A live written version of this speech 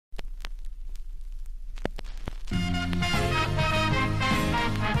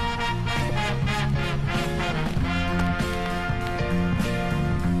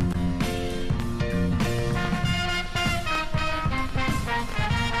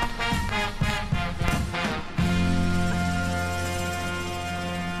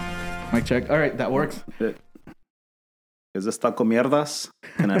Mic check. All right, that works. Is this taco mierdas?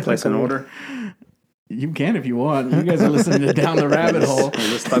 Can I place an order? You can if you want. You guys are listening to Down the Rabbit Hole. Is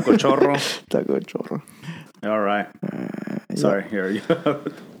this taco chorro? Taco chorro. All right. Sorry, here you go.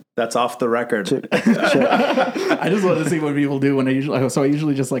 That's off the record. Check. I just want to see what people do when I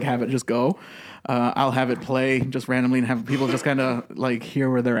usually just like have it just go. I'll have it play just randomly and have people just kind of like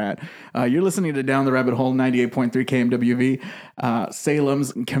hear where they're at. You're listening to Down the Rabbit Hole, 98.3 KMWV,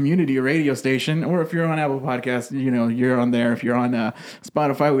 Salem's community radio station. Or if you're on Apple Podcasts, you're on there. If you're on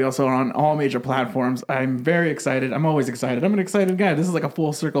Spotify, we also are on all major platforms. I'm very excited. I'm always excited. I'm an excited guy. This is like a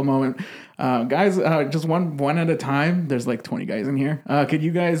full circle moment. Guys, just one at a time. There's like 20 guys in here. Could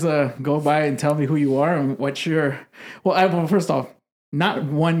you guys go by and tell me who you are and what's your... Well, first off, not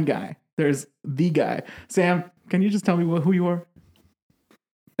one guy. There's the guy. Sam, can you just tell me who you are?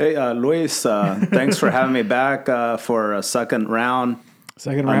 Hey, Luis, thanks for having me back for a second round.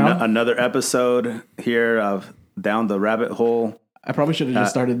 Another episode here of Down the Rabbit Hole. I probably should have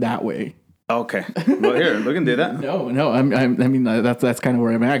just started that way. Okay. Well, here, we can do that. No. I mean, that's kind of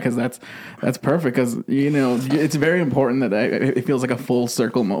where I'm at because that's perfect because, it's very important that it feels like a full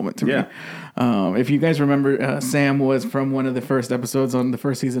circle moment to me. If you guys remember, Sam was from one of the first episodes on the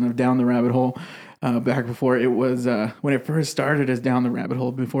first season of Down the Rabbit Hole, back before it was, when it first started as Down the Rabbit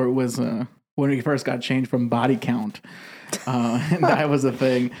Hole, before it was, when we first got changed from body count. And that was a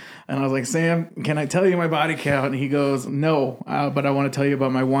thing. And I was like, Sam, can I tell you my body count? And he goes, no, but I want to tell you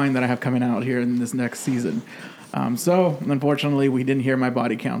about my wine that I have coming out here in this next season. So unfortunately, we didn't hear my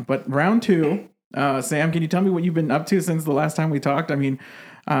body count. But round two, Sam, can you tell me what you've been up to since the last time we talked? I mean,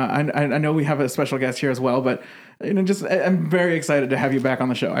 I know we have a special guest here as well, but I'm very excited to have you back on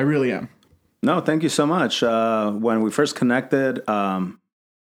the show. I really am. No, thank you so much. When we first connected,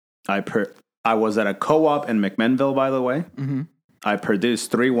 I was at a co-op in McMinnville, by the way. Mm-hmm. I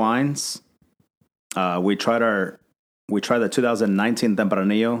produced 3 wines. We tried the 2019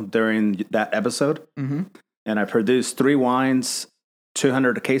 Tempranillo during that episode. Mm-hmm. And I produced 3 wines,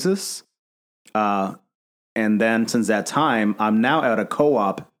 200 cases. And then since that time, I'm now at a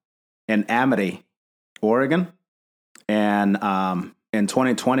co-op in Amity, Oregon. And in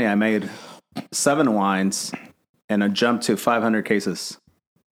 2020, I made 7 wines and I jumped to 500 cases.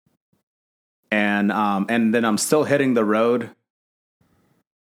 And then I'm still hitting the road.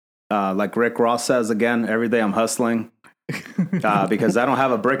 Like Rick Ross says again, every day I'm hustling because I don't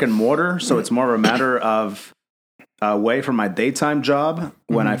have a brick and mortar. So it's more of a matter of away from my daytime job.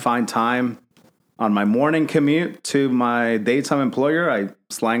 When I find time on my morning commute to my daytime employer, I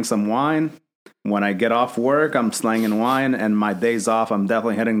slang some wine. When I get off work, I'm slanging wine. And my days off, I'm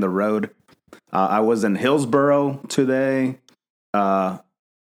definitely hitting the road. I was in Hillsboro today.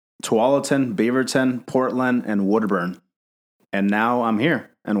 Tualatin, Beaverton, Portland, and Woodburn. And now I'm here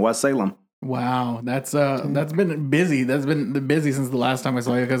in West Salem. Wow, that's been busy. That's been busy since the last time I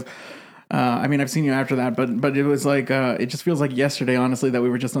saw you because I've seen you after that, but it was like it just feels like yesterday, honestly, that we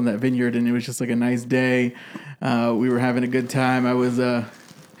were just on that vineyard and it was just like a nice day. We were having a good time. I was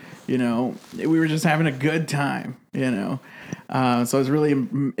we were just having a good time, So I was really,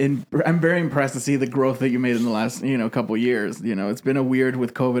 I'm very impressed to see the growth that you made in the last, couple of years. It's been a weird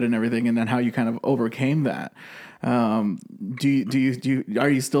with COVID and everything, and then how you kind of overcame that. Are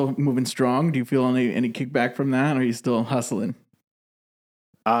you still moving strong? Do you feel any kickback from that? Or are you still hustling?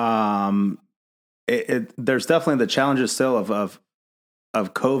 There's definitely the challenges still of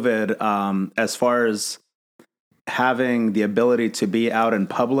COVID, as far as having the ability to be out in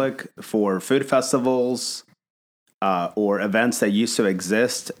public for food festivals, or events that used to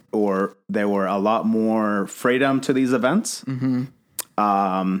exist, or there were a lot more freedom to these events. Mm-hmm.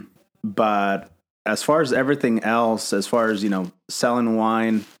 But as far as everything else, as far as, selling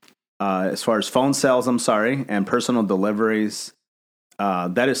wine, as far as phone sales, and personal deliveries,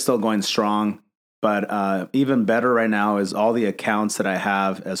 that is still going strong. But even better right now is all the accounts that I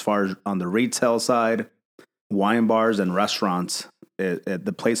have as far as on the retail side, wine bars and restaurants.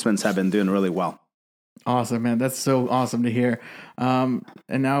 The placements have been doing really well. Awesome, man. That's so awesome to hear. And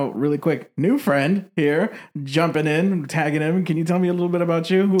now really quick, new friend here, jumping in, tagging him. Can you tell me a little bit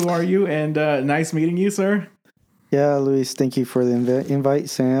about you? Who are you? And nice meeting you, sir. Yeah, Luis, thank you for the invite,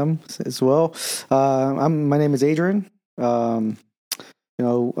 Sam, as well. My name is Adrian. I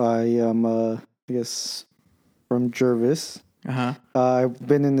am, I guess, from Jervis. Uh-huh. I've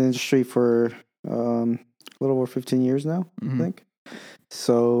been in the industry for a little over 15 years now, I think.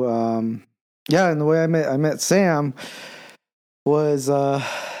 So, yeah, and the way I met Sam was about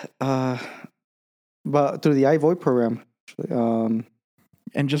through the iVoid program. Actually.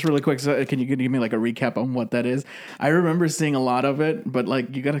 And just really quick, so can you give me like a recap on what that is? I remember seeing a lot of it, but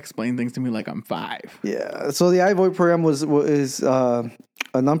like you got to explain things to me like I'm 5. Yeah. So the iVoid program is a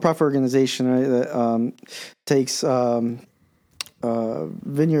nonprofit organization, right, that takes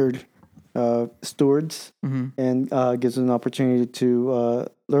vineyard stewards and gives them an opportunity to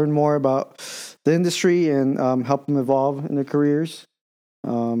learn more about the industry and help them evolve in their careers.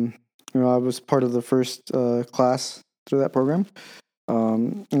 I was part of the first class through that program.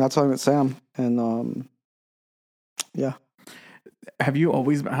 And that's how I met Sam. And yeah. Have you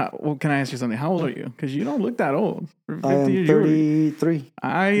always? Well, can I ask you something? How old are you? Because you don't look that old. I am 33.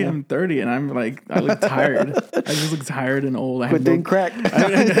 I am 30, and I'm like, I look tired. I just look tired and old. Quit doing crack.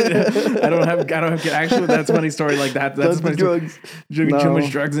 I don't have. Actually, that's a funny story. Like that. That's funny drugs. Doing too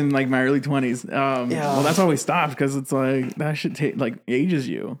much drugs in like my early 20s. Well, that's why we stopped, because it's like that should take like ages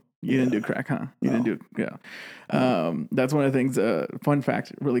you. You didn't do crack, huh? You didn't do. Yeah. That's one of the things. Fun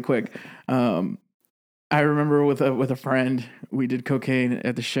fact, really quick. I remember with a friend, we did cocaine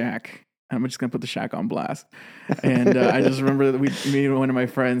at the Shack. I'm just gonna put the Shack on blast. And I just remember that me and one of my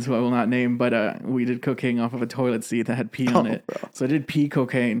friends, who I will not name, but we did cocaine off of a toilet seat that had pee on it. Bro. So I did pee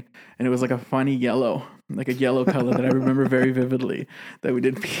cocaine, and it was like a funny yellow, like a yellow color that I remember very vividly. That we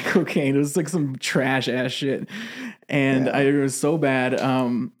did pee cocaine. It was like some trash ass shit, and it was so bad.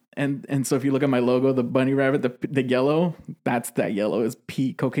 And so if you look at my logo, the bunny rabbit, the yellow, that yellow is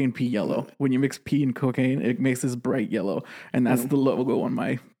pee, cocaine pee yellow. When you mix pee and cocaine, it makes this bright yellow. And that's the logo on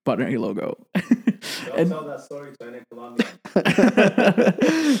my buttery logo. Don't tell that story to any Colombian.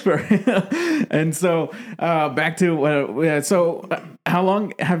 And so back to, how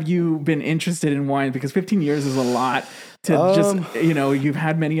long have you been interested in wine? Because 15 years is a lot. You've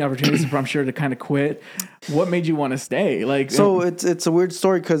had many opportunities, I'm sure, to kind of quit. What made you want to stay? It's a weird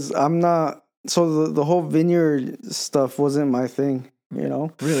story, because I'm not. So the whole vineyard stuff wasn't my thing.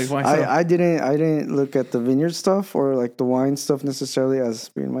 Really? Why so? I didn't look at the vineyard stuff or like the wine stuff necessarily as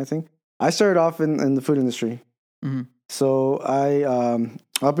being my thing. I started off in the food industry. Mm-hmm. So a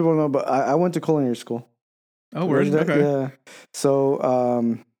lot of people know, but I went to culinary school. Oh, where is it? Okay. Yeah. So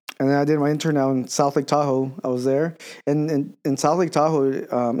and then I did my intern out in South Lake Tahoe. I was there. And in South Lake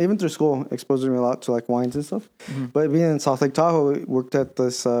Tahoe, even through school, exposed me a lot to like wines and stuff. Mm-hmm. But being in South Lake Tahoe, I worked at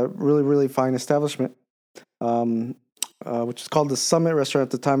this really, really fine establishment, which is called the Summit Restaurant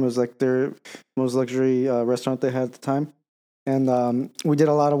at the time. It was like their most luxury restaurant they had at the time. And we did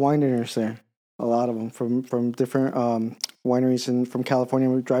a lot of wine dinners there. A lot of them from different wineries from California.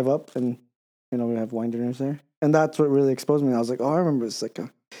 We'd drive up and, we'd have wine dinners there. And that's what really exposed me. I was like, oh, I remember this,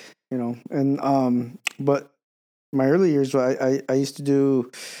 but my early years, I used to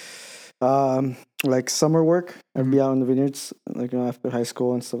do like summer work. I'd be out in the vineyards, after high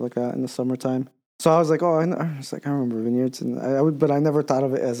school and stuff like that in the summertime. So I was like, I remember vineyards, and but I never thought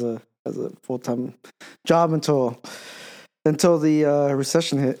of it as a full-time job until the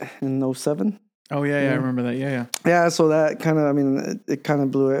recession hit in 2007. Oh yeah, I remember that. Yeah. Yeah, so that kind of, it kind of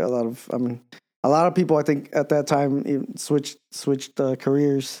blew it. A lot of people, I think, at that time even switched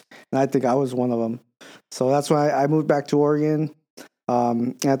careers, and I think I was one of them. So that's why I moved back to Oregon.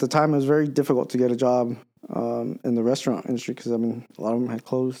 At the time, it was very difficult to get a job in the restaurant industry, because a lot of them had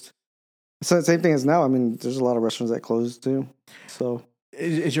closed. So the same thing as now. There's a lot of restaurants that closed too. So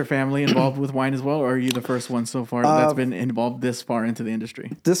is your family involved with wine as well, or are you the first one so far that's been involved this far into the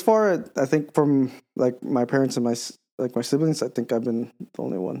industry? This far, I think, from like my parents and my siblings, I think I've been the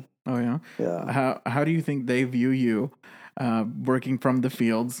only one. Oh yeah. Yeah. How do you think they view you, working from the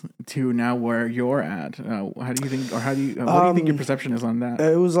fields to now where you're at? What do you think your perception is on that?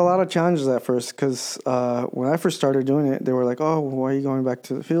 It was a lot of challenges at first, because when I first started doing it, they were like, "Oh, why are you going back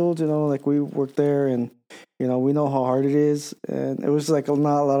to the field? We worked there, and we know how hard it is." And it was like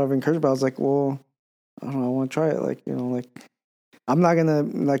not a lot of encouragement. I was like, "Well, I don't know, I want to try it." I'm not gonna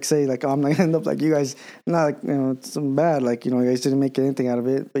say I'm not gonna end up like you guys. Not it's something bad. You guys didn't make anything out of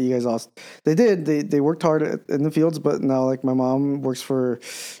it, but you guys also they did. They worked hard in the fields, but now my mom works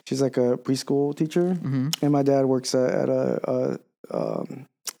she's like a preschool teacher, mm-hmm. and my dad works at a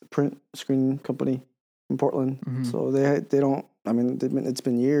print screen company in Portland. Mm-hmm. So they don't. It's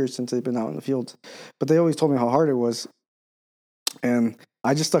been years since they've been out in the fields, but they always told me how hard it was, and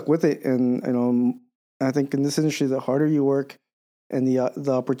I just stuck with it. And I think in this industry, the harder you work, and the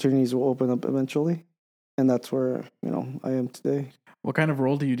opportunities will open up eventually, and that's where I am today. What kind of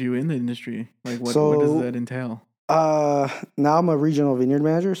role do you do in the industry? What does that entail? Now I'm a regional vineyard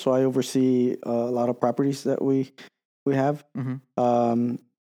manager, so I oversee a lot of properties that we have. Mm-hmm.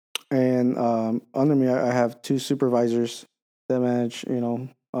 And under me, I have 2 supervisors that manage.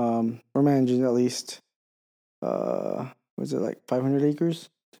 We're managing at least we was it like 500 acres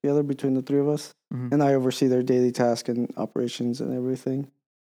together between the three of us, Mm-hmm. and I oversee their daily task and operations and everything.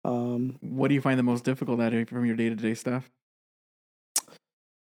 What do you find the most difficult at it from your day-to-day stuff?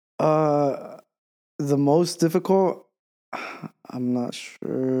 The most difficult, I'm not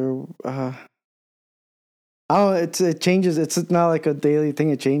sure. Oh, it changes. It's not like a daily thing.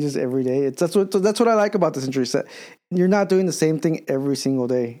 It changes every day. That's what I like about this industry. Is that you're not doing the same thing every single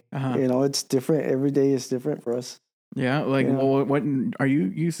day. Uh-huh. You know, it's different. Every day is different for us. Yeah, like, Yeah. well, what are you?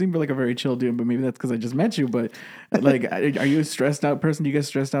 You seem like a very chill dude, but maybe that's because I just met you. But like, are you a stressed out person? Do you get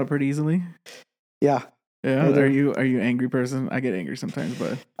stressed out pretty easily? Yeah. Yeah. I do. Are you angry person? I get angry sometimes,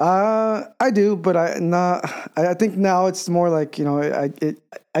 but I do, but I think now it's more like, you know,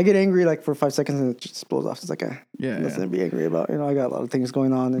 I get angry like for 5 seconds and it just blows off. It's like nothing to be angry about. You know, I got a lot of things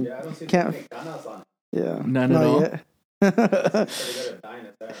going on and I don't see can't. any ganas on it. Yeah, none at all. Yet. Pretty good at dying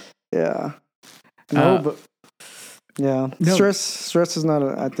it there. Yeah. No, but yeah, No. stress is not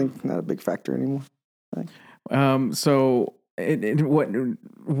I think not a big factor anymore. So what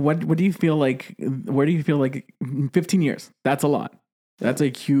do you feel like? Where do you feel like 15 years? That's a lot. That's a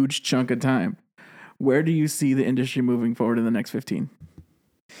huge chunk of time. Where do you see the industry moving forward in the next 15?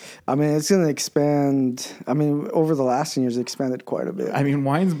 I mean, it's going to expand. I mean, over the last 10 years, it expanded quite a bit. I mean,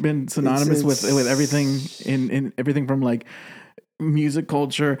 wine's been synonymous with everything in everything from like music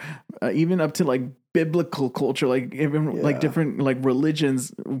culture, even up to like biblical culture, like even like different like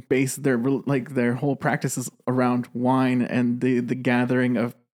religions base their whole practices around wine and the gathering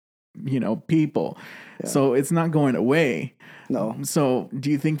of, you know, people. Yeah. So it's not going away. No. So do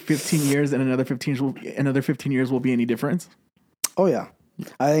you think 15 years and another 15 years will be any difference? Oh yeah.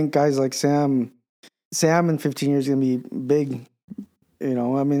 I think guys like Sam in 15 years is going to be big. You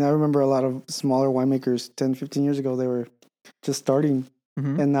know, I mean, I remember a lot of smaller winemakers 10, 15 years ago, they were just starting.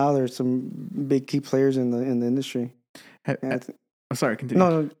 Mm-hmm. And now there's some big key players in the industry. Sorry, continue.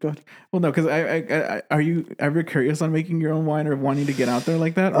 No, go ahead. Well, no, because I are you ever curious on making your own wine or wanting to get out there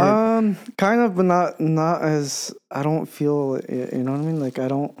like that? Or? Kind of, but not as, I don't feel, you know what I mean? Like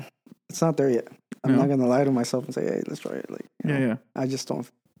it's not there yet. I'm not gonna lie to myself and say, hey, let's try it. Like, yeah. I just don't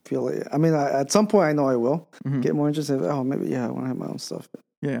feel it. I mean, at some point, I know I will get more interested. Oh, maybe I want to have my own stuff.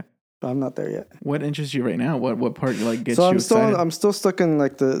 But I'm not there yet. What interests you right now? What part like gets you excited? I'm still stuck in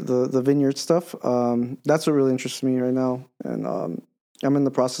like the vineyard stuff. That's what really interests me right now, and I'm in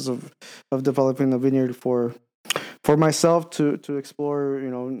the process of developing a vineyard for myself to explore. You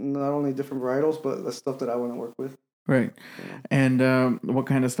know, not only different varietals, but the stuff that I want to work with. Right. And what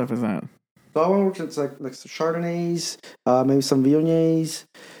kind of stuff is that? So I want to work with like Chardonnays, maybe some Viogniers,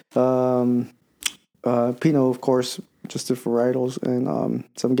 Pinot, of course, just different varietals, and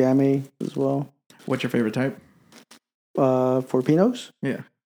some Gamay as well. What's your favorite type? For Pinots? Yeah.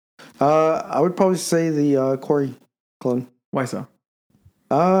 I would probably say the Quarry clone. Why so?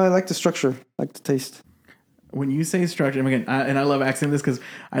 I like the structure, I like the taste. When you say structure, again, and I love asking this because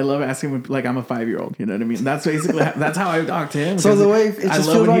I love asking when, like I'm a 5-year-old. You know what I mean? That's basically that's how I talk to him. So the way it just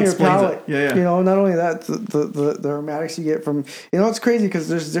feels on your palate, yeah. You know, not only that, the aromatics you get from, you know, it's crazy because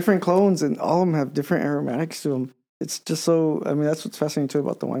there's different clones and all of them have different aromatics to them. It's just so. I mean, that's what's fascinating too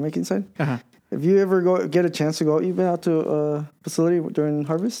about the winemaking side. Uh-huh. If you ever get a chance to go, you've been out to a facility during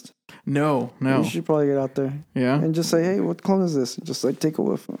harvest? No. You should probably get out there. Yeah. And just say, hey, what clone is this? And just like take a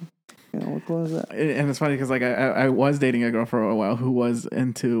whiff. You know, what clone is that? And it's funny because like I was dating a girl for a while who was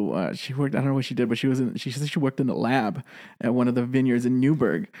into she worked, I don't know what she did, but she said she worked in the lab at one of the vineyards in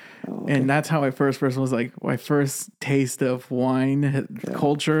Newburgh. Oh, okay. And that's how I first was like my first taste of wine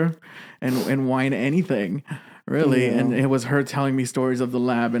culture and wine anything really. Yeah. And it was her telling me stories of the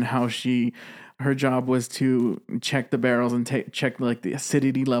lab and how her job was to check the barrels and check like the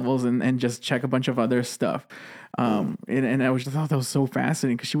acidity levels and just check a bunch of other stuff. And I was just thought that was so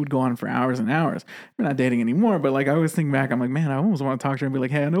fascinating because she would go on for hours and hours. We're not dating anymore, but like I always think back, I'm like, man, I almost want to talk to her and be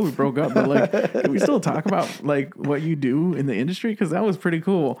like, hey, I know we broke up, but like, can we still talk about like what you do in the industry? Because that was pretty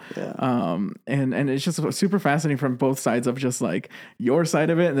cool. Yeah. And it's just super fascinating from both sides of just like your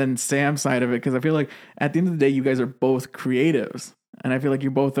side of it and then Sam's side of it. Because I feel like at the end of the day, you guys are both creatives, and I feel like you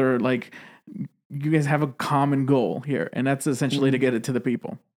both are like, you guys have a common goal here, and that's essentially to get it to the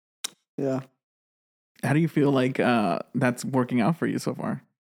people. Yeah. How do you feel like that's working out for you so far?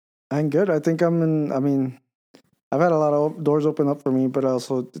 I'm good. I think I've had a lot of doors open up for me, but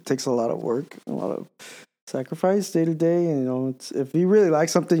also it takes a lot of work, a lot of sacrifice day to day. And, you know, if you really like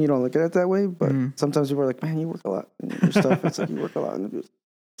something, you don't look at it that way. But sometimes people are like, man, you work a lot in your stuff. It's like, you work a lot.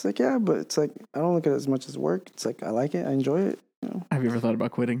 It's like, yeah, but it's like, I don't look at it as much as work. It's like, I like it. I enjoy it. You know? Have you ever thought about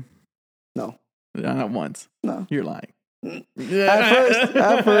quitting? No. Not once. No. You're lying.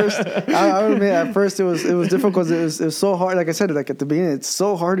 At first, I would admit, at first it was difficult because it was so hard. Like I said, like at the beginning, it's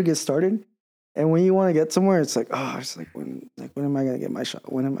so hard to get started. And when you want to get somewhere, it's like, oh, it's like when am I gonna get my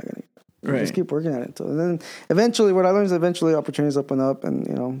shot? When am I gonna? Right. Just keep working at it. And then eventually, what I learned is opportunities open up,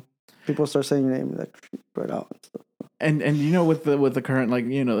 and people start saying your name like right out and stuff. And with the current, like,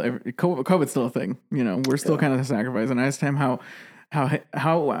 COVID's still a thing. We're still kind of sacrificing. I asked him how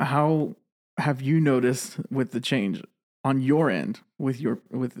have you noticed with the change on your end with your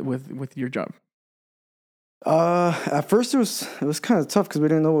job? At first it was kind of tough because we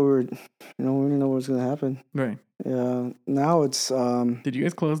didn't know we didn't know what was going to happen. Right. Yeah. Now it's. Did you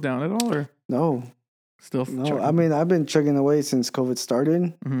guys close down at all, or no? Still. No. Chugging? I mean, I've been chugging away since COVID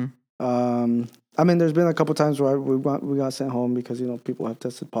started. Mm-hmm. I mean, there's been a couple times where we got sent home because people have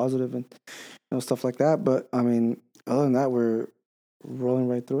tested positive and stuff like that. But I mean, other than that, we're rolling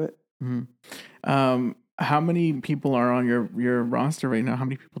right through it. Mm-hmm. How many people are on your roster right now? How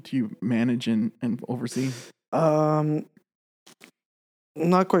many people do you manage and oversee? I'm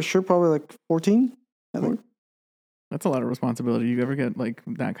not quite sure. Probably like 14. I think. That's a lot of responsibility. You ever get like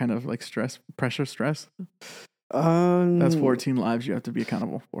that kind of like stress? That's 14 lives you have to be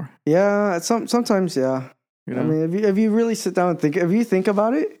accountable for. Yeah, sometimes, yeah. I mean, if you really sit down and think, if you think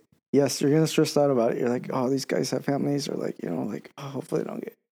about it, yes, you're gonna stress out about it. You're like, oh, these guys have families, or like, oh, hopefully they don't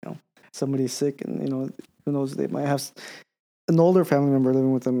get, somebody sick, and who knows, they might have an older family member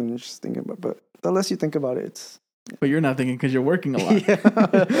living with them, and you're just thinking about. But the less you think about it, it's. But you're not thinking because you're working a lot. Yeah.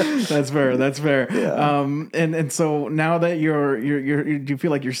 That's fair. Yeah. And so now that you're do you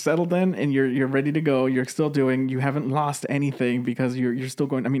feel like you're settled then and you're ready to go? You're still doing. You haven't lost anything because you're still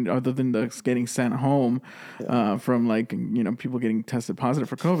going. I mean, other than getting sent home from like people getting tested positive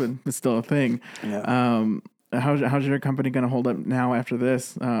for COVID, it's still a thing. Yeah. How's your company going to hold up now after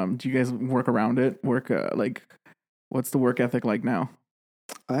this? Do you guys work around it? What's the work ethic like now?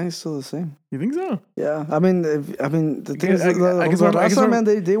 I think it's still the same. You think so? Yeah. I mean, the thing is, man,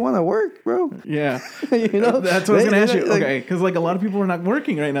 they want to work, bro. Yeah. That's what I was going to ask you. Okay. Because like a lot of people are not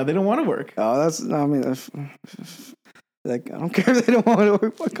working right now. They don't want to work. Oh, like, I don't care if they don't want to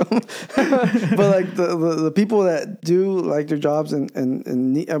work. Fuck them. But like the people that do like their jobs and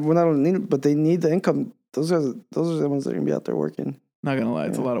need, well, not only need it, but they need the income. Those are the ones that are going to be out there working. Not going to lie.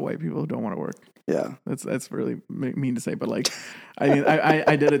 It's a lot of white people who don't want to work. Yeah, that's really mean to say, but like, I mean,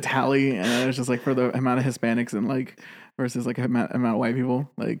 I did a tally, and it was just like for the amount of Hispanics and like versus like amount of white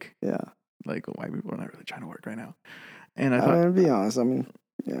people, like like white people are not really trying to work right now. And I thought, to be honest, I mean,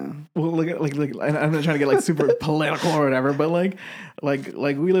 yeah. Well, like I'm not trying to get like super political or whatever, but like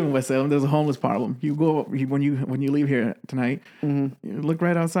we live in West Salem. There's a homeless problem. You go when you leave here tonight, you look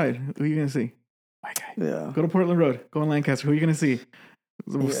right outside. Who are you gonna see? White guy. Yeah. Go to Portland Road. Go in Lancaster. Who are you gonna see?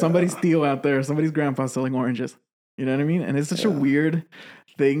 Somebody's Theo out there, somebody's grandpa selling oranges. You know what I mean? And it's such a weird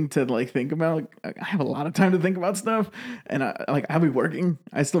thing to like think about. I have a lot of time to think about stuff, and I'll be working.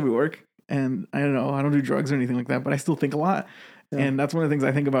 I still be work, and I don't know. I don't do drugs or anything like that, but I still think a lot. Yeah. And that's one of the things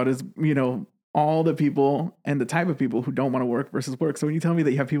I think about is all the people and the type of people who don't want to work versus work. So when you tell me that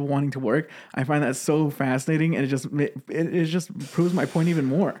you have people wanting to work, I find that so fascinating, and it just proves my point even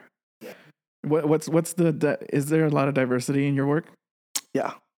more. What's is there a lot of diversity in your work?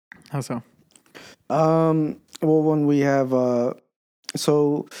 Yeah. How so? Well, when we have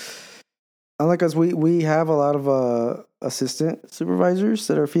so unlike us, we have a lot of assistant supervisors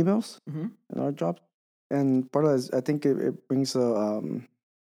that are females in our jobs, and part of that is, I think it brings how do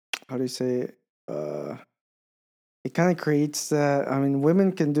you say it? It kind of creates that. I mean,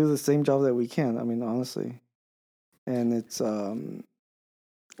 women can do the same job that we can. I mean, honestly, and it's I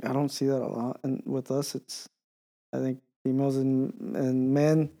don't see that a lot, and with us, it's I think. Females and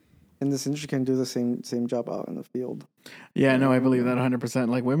men in this industry can do the same job out in the field. Yeah, no, I believe that 100%.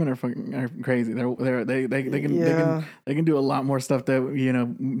 Like women are crazy. They can do a lot more stuff that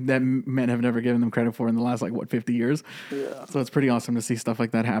that men have never given them credit for in the last 50 years. Yeah. So it's pretty awesome to see stuff like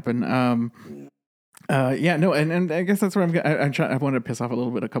that happen. And I guess that's where I wanted to piss off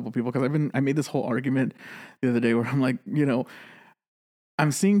a couple people because I made this whole argument the other day where I'm like,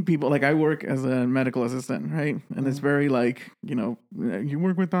 I'm seeing people, like I work as a medical assistant, right? And it's very like, you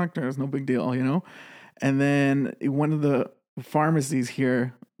work with doctors, no big deal, And then one of the pharmacies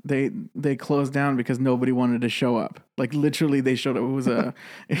here, they closed down because nobody wanted to show up. Like literally they showed up.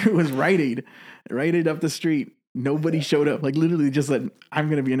 It was Rite Aid up the street. Nobody showed up. Like literally just said, I'm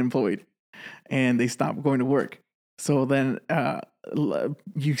going to be unemployed. And they stopped going to work. So then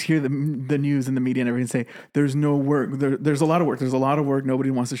you hear the news and the media and everything say, there's no work. There's a lot of work. There's a lot of work. Nobody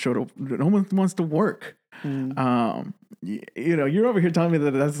wants to show up. No one wants to work. You're over here telling me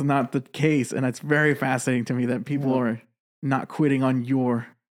that that's not the case. And it's very fascinating to me that people are not quitting on your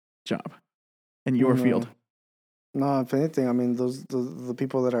job and your field? No, if anything, I mean, the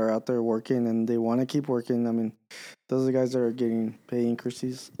people that are out there working and they want to keep working. I mean, those are the guys that are getting pay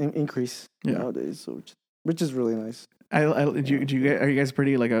increase nowadays, so which is really nice. Are you guys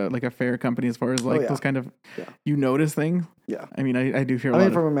pretty like a fair company as far as like those kind of you notice things? Yeah, I mean, I do hear.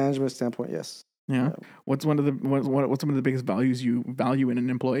 From a management standpoint, yes. Yeah. What's some of the biggest values you value in an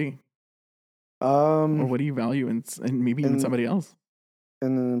employee? Or what do you value in maybe even somebody else?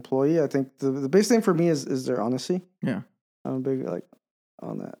 In an employee, I think the biggest thing for me is their honesty. Yeah, I'm a big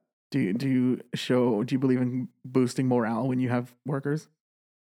on that. Do you believe in boosting morale when you have workers?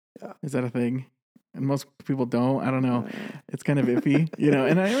 Yeah, is that a thing? And most people don't. I don't know. It's kind of iffy,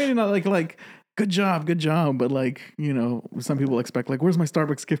 And I mean, not like good job, but like some people expect like, where's my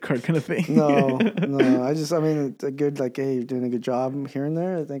Starbucks gift card kind of thing. No. I mean, it's a good hey, you're doing a good job here and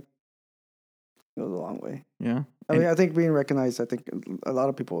there. I think it goes a long way. Yeah. I mean, I think being recognized. I think a lot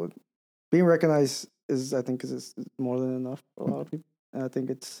of people being recognized is more than enough for a lot of people. And I think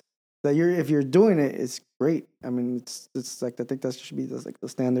it's that if you're doing it, it's great. I mean, it's like I think that should be the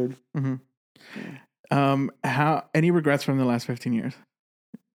standard. Mm-hmm. How any regrets from the last 15 years?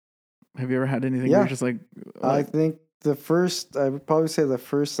 Have you ever had anything where you're just like I think I would probably say the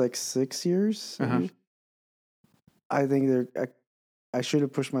first 6 years. Uh-huh. I think I should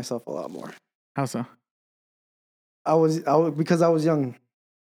have pushed myself a lot more. How so? I was because I was young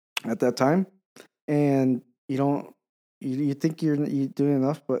at that time, and you think you're doing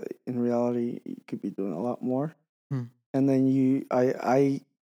enough, but in reality, you could be doing a lot more. And then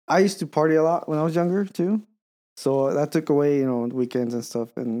I used to party a lot when I was younger too, so that took away weekends and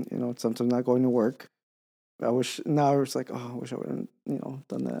stuff, and sometimes not going to work. I was like, I wish I would have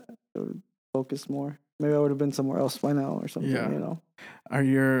done that. I would have focused more. Maybe I would have been somewhere else by now or something. Yeah.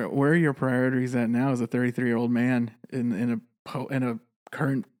 Where are your priorities at now as a 33-year-old man in a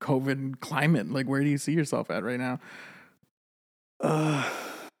current COVID climate? Like, where do you see yourself at right now? I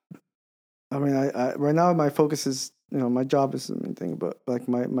mean, I right now my focus is my job is the main thing, but like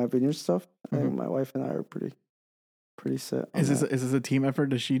my vineyard stuff. I think my wife and I are pretty set. Is this a team effort?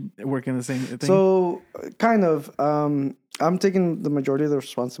 Does she work in the same thing? So kind of. I'm taking the majority of the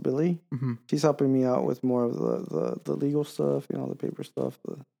responsibility. Mm-hmm. She's helping me out with more of the legal stuff, the paper stuff.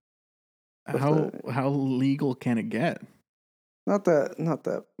 How legal can it get? Not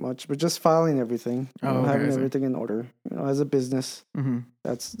that much, but just filing everything, having everything in order. As a business,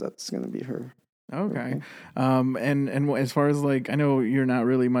 that's going to be her. Okay. And as far as like, I know you're not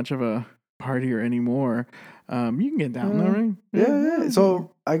really much of a partier anymore. You can get down there, right? Yeah.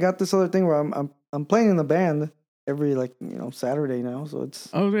 So I got this other thing where I'm playing in the band every Saturday now. So it's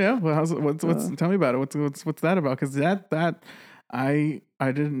Well, tell me about it. What's that about? Because I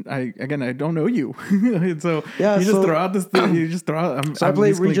don't know you. So you just throw out this thing. You just throw out. So I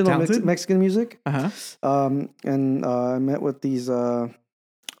play regional Mexican music. And I met with these other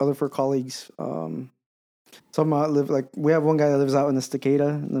 4 colleagues. Some we have one guy that lives out in the Stacata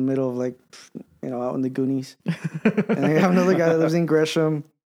in the middle of out in the Goonies, and we have another guy that lives in Gresham,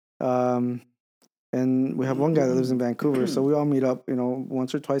 and we have one guy that lives in Vancouver. So we all meet up,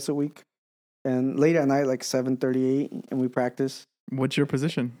 once or twice a week, and late at night, 7:38, and we practice. What's your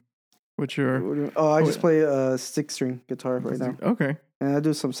position? I just play a 6-string guitar right now. Okay. And I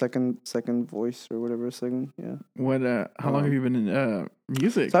do some second voice or whatever second. Yeah. What? How long have you been in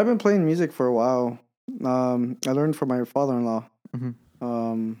music? So I've been playing music for a while. I learned from my father-in-law.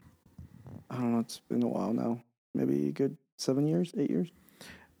 Mm-hmm. I don't know. It's been a while now. Maybe a good 7 years, 8 years.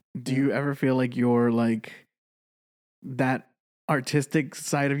 Do you ever feel like you're that artistic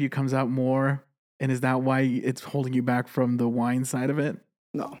side of you comes out more? And is that why it's holding you back from the wine side of it?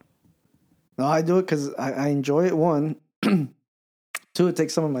 No, I do it because I enjoy it. 1, 2, it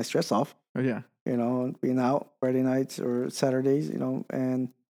takes some of my stress off. Oh yeah. Being out Friday nights or Saturdays, and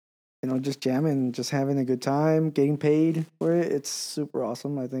just jamming, just having a good time, getting paid for it. It's super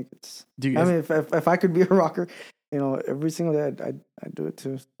awesome. I think it's. If I could be a rocker, every single day I'd do it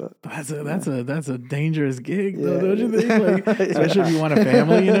too. But that's a dangerous gig, though, don't you think? Especially if you want a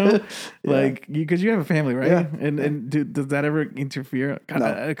family, because you have a family, right? Yeah. And does that ever interfere?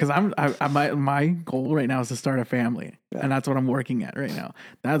 Because my goal right now is to start a family, and that's what I'm working at right now.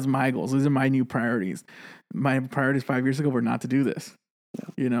 That's my goals. These are my new priorities. My priorities 5 years ago were not to do this.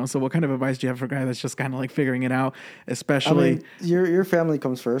 Yeah. So what kind of advice do you have for a guy that's just kind of figuring it out, especially your family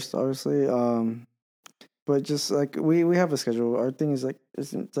comes first, obviously. But just we have a schedule. Our thing is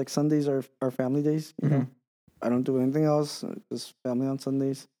it's Sundays are our family days. I don't do anything else. Just family on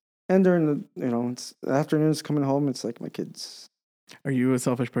Sundays. And during the it's afternoons coming home, it's my kids. Are you a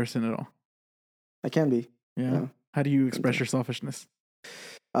selfish person at all? I can be. Yeah. How do you express your selfishness?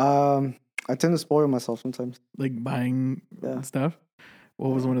 I tend to spoil myself sometimes. Like buying stuff?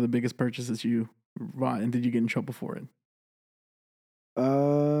 What was one of the biggest purchases you bought, and did you get in trouble for it?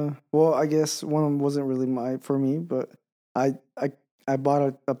 Well, I guess one wasn't really for me, but I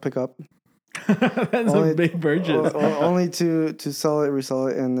bought a pickup. That's a big purchase. Only to sell it, resell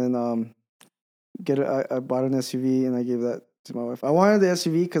it, and then I bought an SUV and I gave that to my wife. I wanted the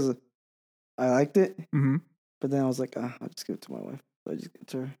SUV because I liked it, but then I was like, I'll just give it to my wife. So I just gave it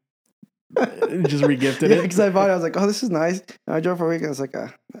to her. Just regifted it? Because I bought it. I was like, oh, this is nice. And I drove for a week and I was like,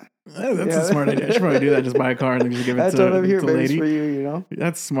 That's a smart idea. I should probably do that. Just buy a car and then just give it to I'm here, lady. For you, you know?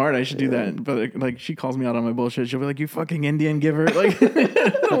 That's smart. I should do that. But like, she calls me out on my bullshit. She'll be like, "You fucking Indian giver! Like,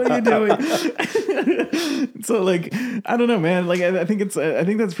 what are you doing?" So like, I don't know, man. Like, I think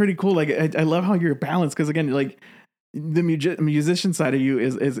that's pretty cool. Like, I love how you're balanced because again, like the musician side of you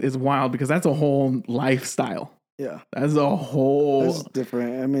is wild because that's a whole lifestyle. Yeah, that's a whole. That's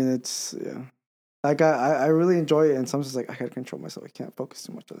different. I mean, it's Like I really enjoy it, and sometimes like I gotta control myself. I can't focus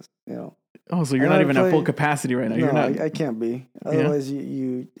too much on this, you know. Oh, so you're not even at full capacity right now. No, You're not. I can't be. Otherwise,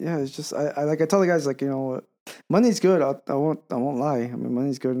 it's just I like I tell the guys like, you know what, money's good. I won't lie. I mean,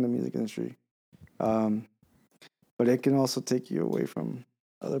 money's good in the music industry, but it can also take you away from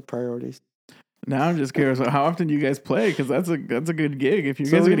other priorities. Now I'm just curious, how often do you guys play? Because that's a good gig. If you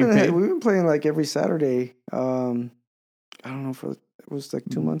guys are getting paid, we've been playing like every Saturday. I don't know, it was like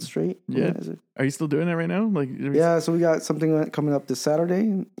 2 months straight. Yeah. Are you still doing that right now? Like, yeah. So we got something coming up this Saturday,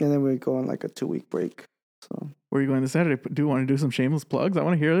 and then we go on like a 2-week break. So where are you going this Saturday? Do you want to do some shameless plugs? I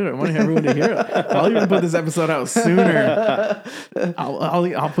want to hear it. I want everyone to hear it. I'll even put this episode out sooner.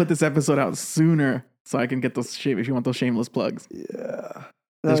 I'll put this episode out sooner so I can get those if you want those shameless plugs. Yeah.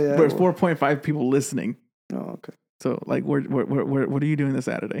 There's 4.5 people listening. Oh, okay. So, like, what are you doing this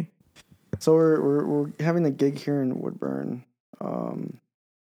Saturday? So we're having a gig here in Woodburn.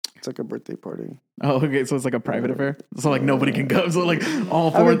 It's like a birthday party. Oh, okay. So it's like a private affair. So like nobody can go. So like all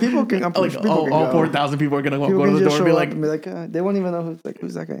people can. All 4,000 people are gonna go to the door and be like, they won't even know who's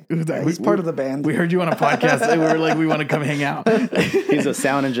that guy. Who's that? He's part of the band. We heard you on a podcast. And we were like, we want to come hang out. He's a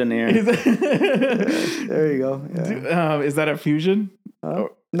sound engineer. There you go. Yeah. Is that at Fusion?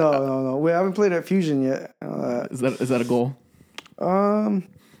 No. We haven't played at Fusion yet. Is that a goal?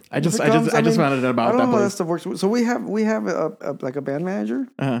 I just found out about I don't that know how place. that stuff works. So we have like a band manager,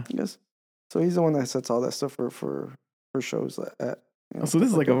 I guess. So he's the one that sets all that stuff for shows So this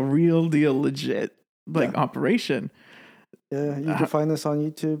is like a real deal, legit operation. Yeah, you can find this on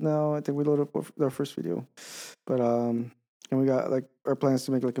YouTube now. I think we loaded up our first video, but and we got like our plans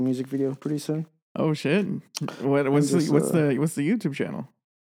to make like a music video pretty soon. Oh shit! What's the YouTube channel?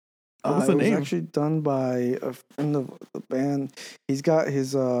 What's the name? It was actually done by a friend of the band. He's got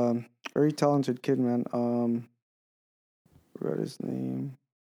his very talented kid, man. I forgot his name.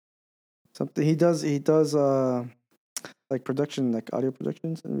 Something he does like production, like audio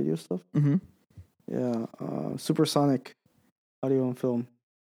productions and video stuff. Mm-hmm. Yeah, Supersonic Audio and Film.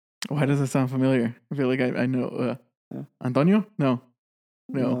 Why does it sound familiar? I feel like I know. Antonio? No.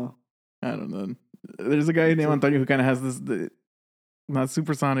 I don't know. There's a guy named Antonio who kind of has this. Not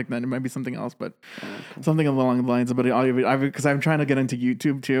Supersonic, then it might be something else, but something along the lines of audio. Because I'm trying to get into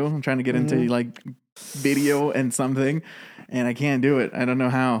YouTube too. I'm trying to get into like video and something, and I can't do it. I don't know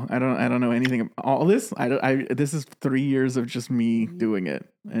how. I don't know anything. All this. This is 3 years of just me doing it,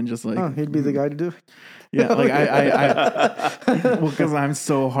 and just like he'd be the guy to do it. Yeah, like because I'm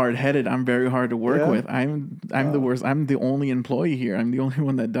so hard headed. I'm very hard to work with. I'm the worst. I'm the only employee here. I'm the only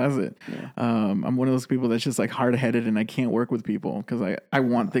one that does it. Yeah. I'm one of those people that's just like hard headed, and I can't work with people because I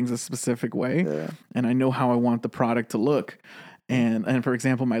want things a specific way, and I know how I want the product to look. And for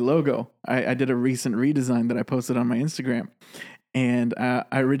example, my logo, I did a recent redesign that I posted on my Instagram. And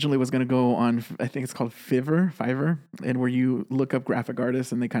I originally was going to go on, I think it's called Fiverr, and where you look up graphic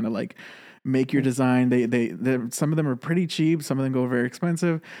artists and they kind of like make your design. They some of them are pretty cheap, some of them go very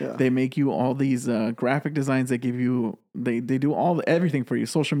expensive. Yeah. They make you all these graphic designs. They give you they do everything for you,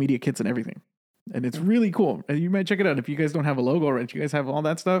 social media kits and everything. And it's really cool. And you might check it out if you guys don't have a logo or if you guys have all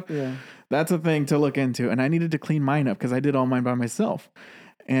that stuff. Yeah, that's a thing to look into. And I needed to clean mine up because I did all mine by myself.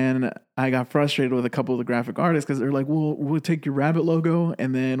 And I got frustrated with a couple of the graphic artists because they're like, we'll take your rabbit logo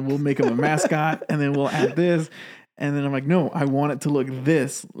and then we'll make him a mascot and then we'll add this. And then I'm like, no, I want it to look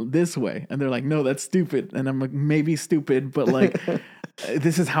this way. And they're like, no, that's stupid. And I'm like, maybe stupid, but like,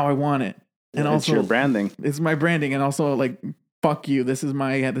 this is how I want it. And also, it's your branding. It's my branding. And also like, fuck you. This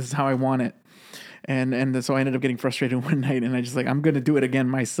is how I want it. And so I ended up getting frustrated one night and I just like, I'm going to do it again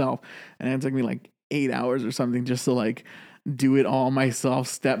myself. And it took me like 8 hours or something just to like do it all myself,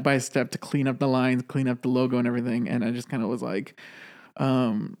 step by step, to clean up the lines, clean up the logo and everything. And I just kind of was like,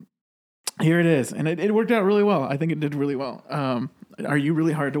 here it is. And it worked out really well. I think it did really well. Are you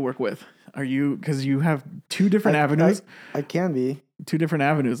really hard to work with? Are you, because you have two different avenues. I can be. Two different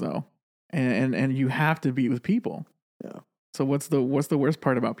avenues though. And you have to be with people. Yeah. So what's the worst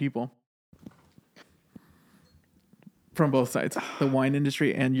part about people? From both sides, the wine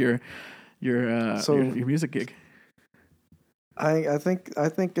industry and your music gig. I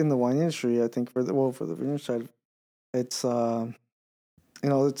think in the wine industry, I think for the vineyard side, it's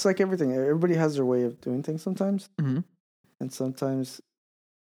it's like everything. Everybody has their way of doing things sometimes, and sometimes,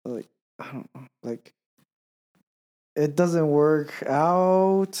 like, I don't know, like, it doesn't work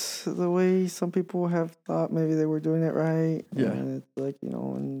out the way some people have thought maybe they were doing it right. Yeah, and it's like,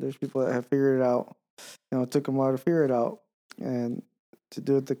 and there's people that have figured it out. It took them a while to figure it out and to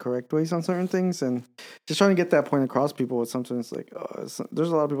do it the correct ways on certain things, and just trying to get that point across people. It's sometimes like, there's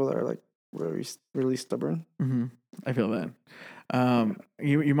a lot of people that are like really, really stubborn. I feel that.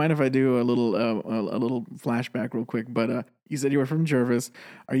 You mind if I do a little flashback real quick? But you said you were from Jervis.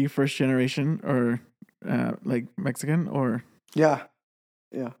 Are you first generation or like Mexican or? Yeah.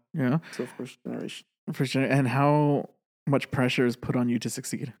 So first generation. And how much pressure is put on you to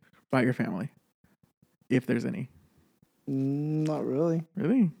succeed by your family, if there's any? Not really.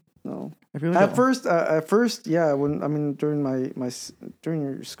 Really? No. I feel like at first, yeah. During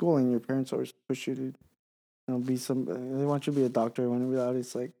your schooling, your parents always push you to, be they want you to be a doctor. When in reality,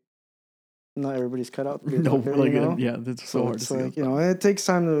 it's like not everybody's cut out to be a doctor. Yeah, that's so hard to see. Like, and it takes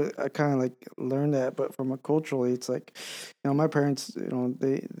time to kind of like learn that. But from a culturally, it's like, my parents,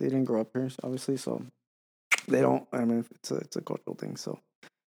 they didn't grow up here, obviously, so they don't. I mean, it's a cultural thing, so.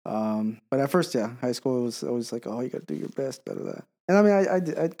 But at first, yeah, high school, it was always like, oh, you got to do your best, out of that. And I mean,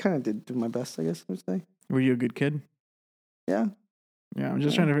 I kind of did do my best, I guess I would say. Were you a good kid? Yeah. Yeah, I'm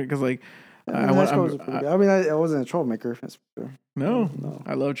just trying to, because like, high school was pretty good. I mean, I wasn't a troublemaker. That's for sure. No,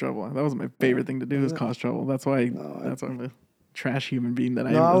 I love trouble. That was my favorite thing to do, is cause trouble. That's why I'm a trash human being that I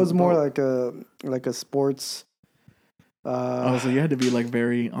am. No, I was more like a sports. So you had to be like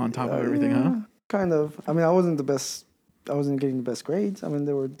very on top of everything, huh? Kind of. I mean, I wasn't the best. I wasn't getting the best grades. I mean,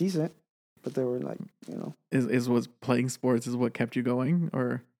 they were decent, but they were like, was playing sports is what kept you going,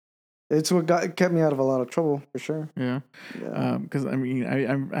 or? It's what kept me out of a lot of trouble, for sure. Yeah. Because I mean,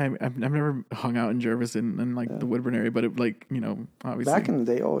 I've never hung out in Jervis in like the Woodburn area, but it, like, obviously back in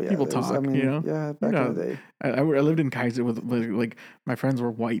the day, people talk. Back in the day. I lived in Kaiser with like my friends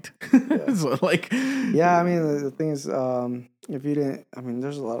were white, so like. Yeah, I mean, the thing is, if you didn't, I mean,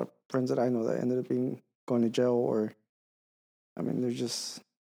 there's a lot of friends that I know that ended up going to jail, or, I mean, they're just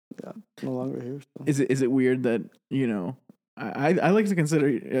no longer here. So. Is it weird that I like to consider,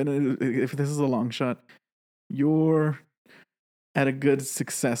 and if this is a long shot, you're at a good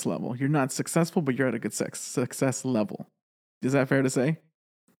success level. You're not successful, but you're at a good success level. Is that fair to say?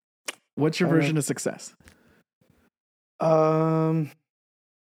 What's your version of success? What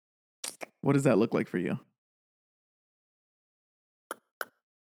does that look like for you?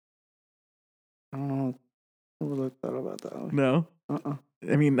 I don't know. I never looked about that one. No?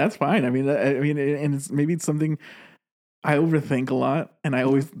 I mean, that's fine. I mean, and it's something I overthink a lot, and I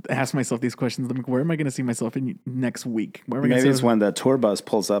always ask myself these questions. I'm like, where am I going to see myself in next week? Maybe it's when the tour bus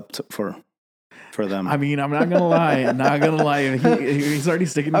pulls up for them. I mean, I'm not going to lie. He's already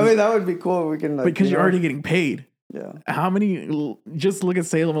sticking. I mean, that would be cool. We can, because you're already getting paid. Yeah. How many? Just look at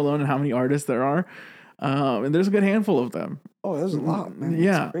Salem alone and how many artists there are, and there's a good handful of them. Oh, there's a lot, man.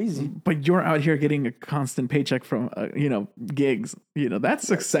 Yeah, it's crazy. But you're out here getting a constant paycheck from gigs. That's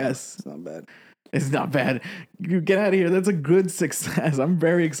success. It's not bad. It's not bad. You get out of here. That's a good success. I'm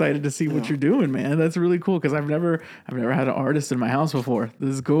very excited to see what you're doing, man. That's really cool, because I've never had an artist in my house before.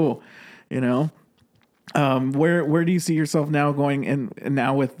 This is cool. Where do you see yourself now going, and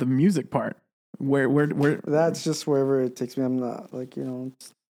now with the music part? Where? That's just wherever it takes me. I'm not like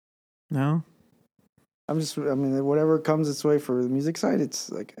No. I'm just. I mean, whatever comes its way for the music side, it's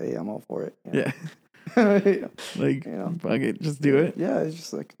like, hey, I'm all for it. Yeah. Fuck it, just do it. Yeah, it's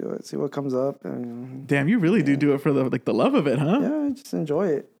just like, do it, see what comes up. And, damn, you really do it for the love of it, huh? Yeah, I just enjoy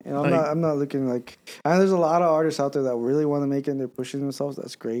it. I'm not looking like. And there's a lot of artists out there that really want to make it, and they're pushing themselves.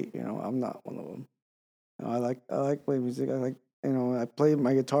 That's great. I'm not one of them. I like playing music. I like I play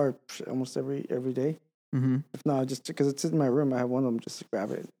my guitar almost every day. Mm-hmm. If not, just because it's in my room, I have one of them just to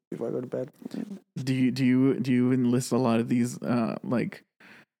grab it before I go to bed. Do you enlist a lot of these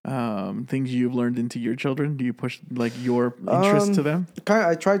things you've learned into your children? Do you push like your interest to them?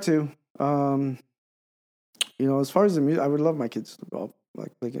 I try to. As far as the music, I would love my kids to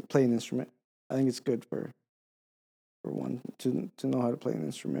play an instrument. I think it's good for for one, to know how to play an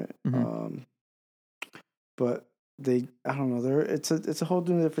instrument. Mm-hmm. But I don't know. It's a whole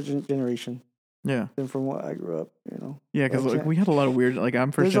new different generation. Yeah. Than from what I grew up, Yeah, because like, we had a lot of weird. Like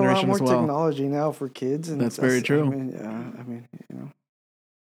I'm first generation as well. There's a lot more technology now for kids, and that's very true. I mean,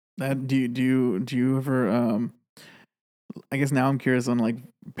 That do you ever? I guess now I'm curious on like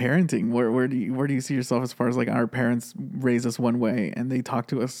parenting. Where do you see yourself as far as like our parents raised us one way and they talk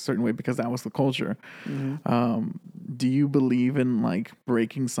to us a certain way because that was the culture. Mm-hmm. Do you believe in like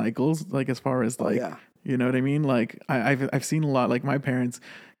breaking cycles? Like as far as like. You know what I mean? Like I've seen a lot. Like my parents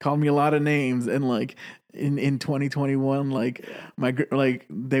called me a lot of names, and like in 2021, like like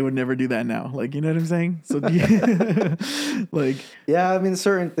they would never do that now. Like you know what I'm saying? So like I mean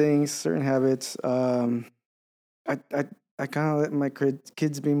certain things, certain habits. I kind of let my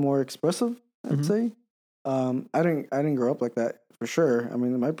kids be more expressive. I'd say. I didn't grow up like that for sure. I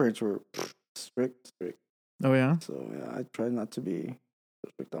mean my parents were strict. Oh yeah. So yeah, I try not to be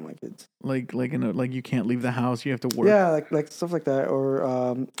strict on my kids. Like like you can't leave the house. You have to work. Yeah, like stuff like that, or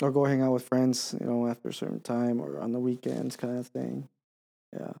go hang out with friends, after a certain time or on the weekends, kind of thing.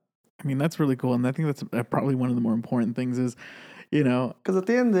 Yeah. I mean that's really cool, and I think that's probably one of the more important things is, because at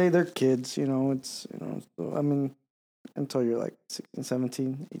the end of the day, they're kids. It's So I mean, until you're like 16,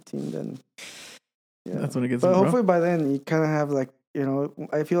 17, 18, then that's when it gets. But hopefully by then you kind of have like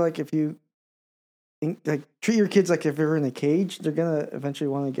I feel like if you like treat your kids like if you're in a cage, they're gonna eventually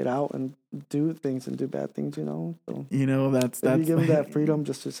want to get out and do things and do bad things, So that's you give them that freedom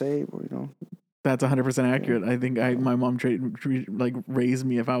just to say, That's 100% accurate. I think my mom raised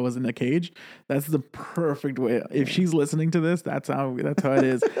me if I was in a cage. That's the perfect way. If she's listening to this, that's how it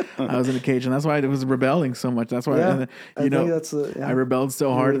is. I was in a cage, and that's why I was rebelling so much. That's why I rebelled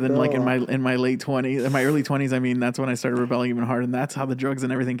so hard. And then like in my late 20s, in my early 20s, I mean, that's when I started rebelling even harder. And that's how the drugs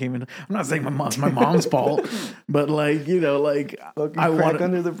and everything came in. I'm not saying my mom's fault, but like I wanted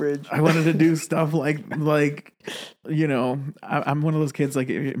under the bridge. I wanted to do stuff like I'm one of those kids. Like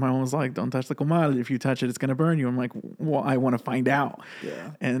my mom was like, "Don't touch the comal. If you touch it, it's gonna burn you." I'm like, "Well, I want to find out."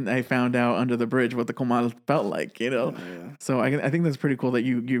 Yeah. And I found out under the bridge what the comal felt like. Yeah. So I think that's pretty cool that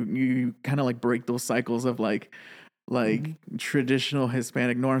you kind of like break those cycles of like traditional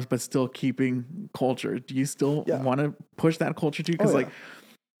Hispanic norms, but still keeping culture. Do you still want to push that culture too? Because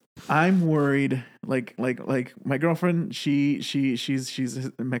I'm worried. Like my girlfriend, she's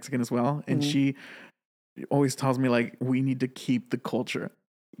Mexican as well, and she always tells me like we need to keep the culture.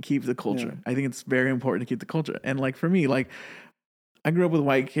 Yeah. I think it's very important to keep the culture. And like for me, like I grew up with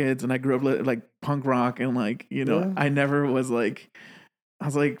white kids and I grew up like punk rock and like, I never was like, I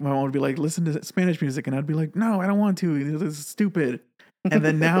was like, my mom would be like, listen to Spanish music. And I'd be like, no, I don't want to. This is stupid. And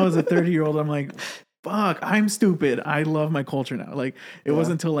then now as a 30-year-old, I'm like, fuck, I'm stupid. I love my culture now. Like it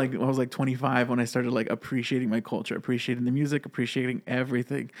wasn't until like I was like 25 when I started like appreciating my culture, appreciating the music, appreciating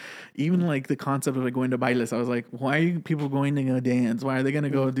everything. Even like the concept of like going to bailes. I was like, why are people going to go dance? Why are they going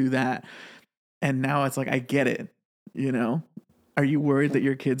to go do that? And now it's like, I get it. Are you worried that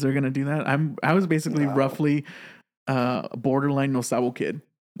your kids are going to do that? I was basically roughly borderline no sabo kid,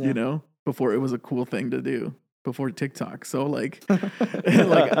 before it was a cool thing to do, before TikTok. So like,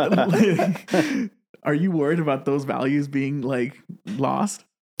 are you worried about those values being like lost?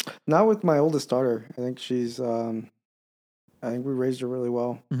 Not with my oldest daughter. I think I think we raised her really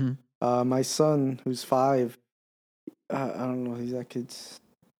well. Mm-hmm. My son, who's 5, I don't know. That kid's.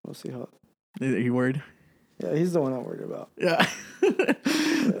 We'll see how. Are you worried? Yeah, he's the one I'm worried about. Yeah.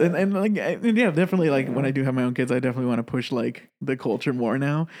 and definitely like when I do have my own kids, I definitely want to push like the culture more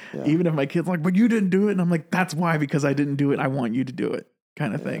now. Yeah. Even if my kid's like, but you didn't do it. And I'm like, that's why, because I didn't do it. I want you to do it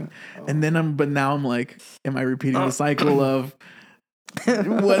kind of thing. Oh. And then now I'm like, am I repeating the cycle of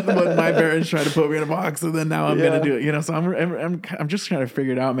what my parents try to put me in a box? And then now I'm going to do it, so I'm just trying to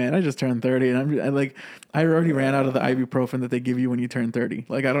figure it out, man. I just turned 30 and I already ran out of the ibuprofen that they give you when you turn 30.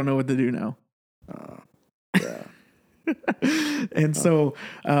 Like, I don't know what to do now. Yeah. And so,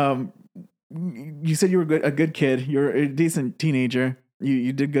 you said you were a good kid. You're a decent teenager.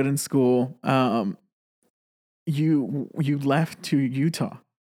 You did good in school. You left to Utah.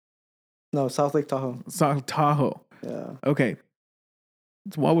 No, South Lake Tahoe. South Tahoe. Yeah. Okay.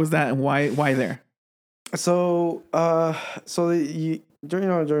 So what was that, and why there? So, during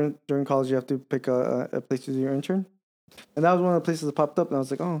college, you have to pick a place to do your intern, and that was one of the places that popped up, and I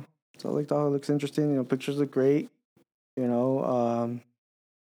was like, oh, South Lake Tahoe looks interesting. Pictures look great. And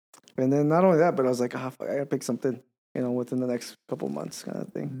then not only that, but I was like, fuck, I gotta pick something, within the next couple months, kind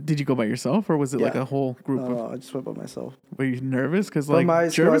of thing. Did you go by yourself, or was it like a whole group? No, I just went by myself. Were you nervous? Because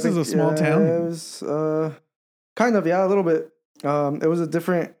Jervis is a small town. It was kind of, a little bit. It was a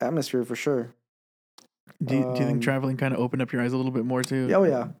different atmosphere for sure. Do you think traveling kind of opened up your eyes a little bit more too? Oh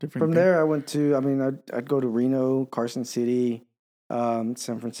yeah. From there, I went to. I mean, I'd go to Reno, Carson City, San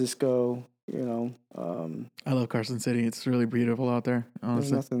Francisco. I love Carson City. It's really beautiful out there.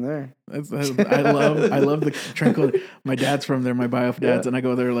 Honestly, there's nothing there. I love the tranquility. My dad's from there. My bio dad's, and I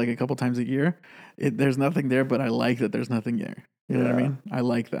go there like a couple times a year. There's nothing there, but I like that there's nothing there. You know what I mean? I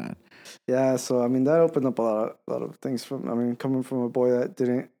like that. Yeah. So I mean, that opened up a lot of things. Coming from a boy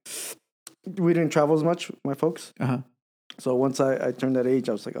that we didn't travel as much, my folks. So once I turned that age,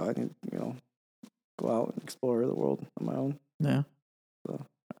 I was like, oh, I need go out and explore the world on my own. Yeah. So,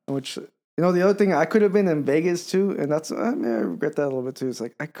 which. The other thing, I could have been in Vegas too, and I regret that a little bit too. It's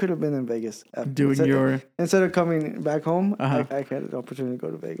like I could have been in Vegas instead of coming back home. I had the opportunity to go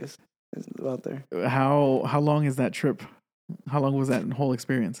to Vegas. It's out there. How long is that trip? How long was that whole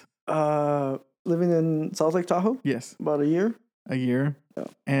experience? Living in Salt Lake Tahoe. Yes, about a year. A year. Yeah.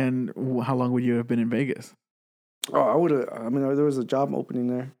 And how long would you have been in Vegas? Oh, I would have. I mean, there was a job opening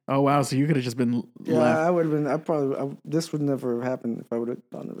there. Oh wow! So you could have just been. Yeah, left. I would have been. This would never have happened if I would have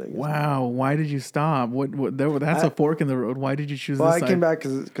gone to Vegas. Wow! Why did you stop? That's a fork in the road. Why did you choose? Well, this I came back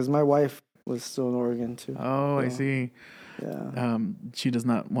because my wife was still in Oregon too. Oh, so, I see. Yeah. She does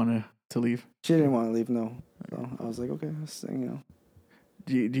not want to leave. She didn't want to leave. No. So I was like, okay, let's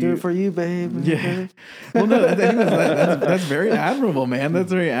do it for you, babe. Yeah. Well, no, that's very admirable, man.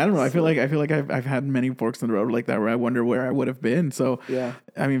 That's very admirable. I feel like I've had many forks in the road like that where I wonder where I would have been. So yeah,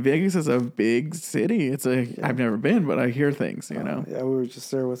 I mean, Vegas is a big city. I've never been, but I hear things. Yeah, we were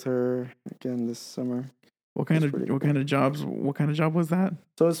just there with her again this summer. What kind of jobs? What kind of job was that?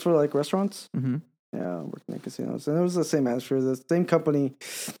 So it's for like restaurants. Mm-hmm. Yeah, working at casinos, and it was the same atmosphere. The same company.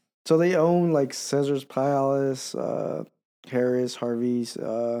 So they own like Caesar's Palace. Harris, Harvey's,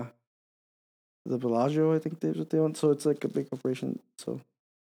 the Bellagio, I think that's what they own. So it's like a big corporation. So,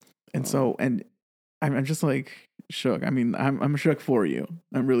 and I'm just like shook. I mean, I'm shook for you.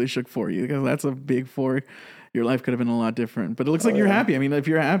 I'm really shook for you because that's a big fork. Your life could have been a lot different, but it looks like you're happy. I mean, if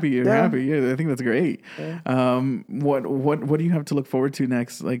you're happy, you're happy. Yeah, I think that's great. Yeah. What do you have to look forward to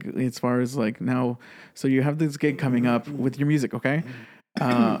next? Like as far as like now, so you have this gig coming up with your music, okay?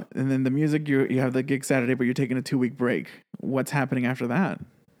 And then the music, you have the gig Saturday, but you're taking a 2-week break. What's happening after that?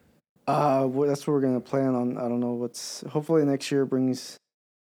 Well, that's what we're gonna plan on. I don't know hopefully next year brings,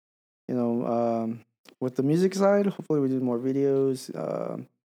 with the music side. Hopefully we do more videos,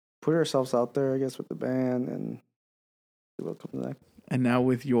 put ourselves out there, I guess, with the band, and see what comes next. And now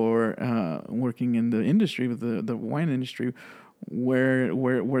with your working in the industry, with the wine industry,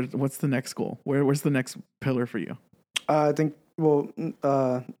 what's the next goal? Where's the next pillar for you? I think. Well,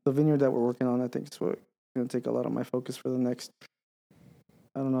 the vineyard that we're working on, I think, is what's going to take a lot of my focus for the next,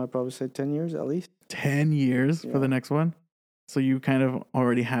 I don't know, I'd probably say 10 years at least. 10 years for the next one? So you kind of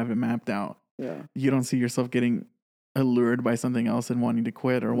already have it mapped out. Yeah. You don't see yourself getting allured by something else and wanting to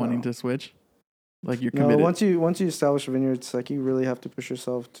quit or wanting to switch? Like you're committed? No, once you establish a vineyard, it's like you really have to push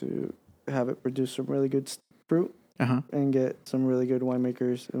yourself to have it produce some really good fruit and get some really good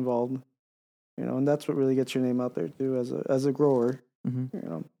winemakers involved. And that's what really gets your name out there too, as a grower.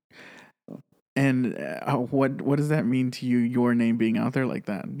 Mm-hmm. So. And what does that mean to you? Your name being out there like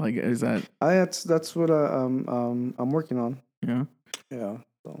that, like is that? That's what I'm working on. Yeah. Yeah.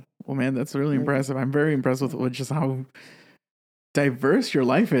 So. Well, man, that's really impressive. I'm very impressed with just how diverse your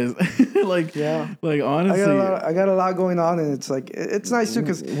life is. Like honestly, I got a lot going on, and it's like it's nice too.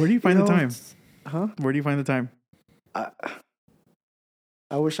 Because where do you find the time? Where do you find the time?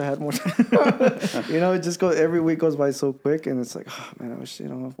 I wish I had more time. It just goes, every week goes by so quick, and it's like, oh man, I wish,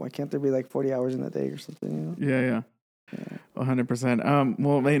 why can't there be like 40 hours in a day or something? Yeah. 100%.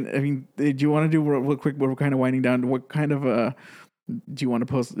 Well, man, I mean, do you want to do real quick? We're kind of winding down. What kind of do you want to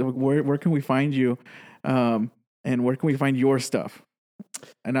post? Where can we find you? And where can we find your stuff?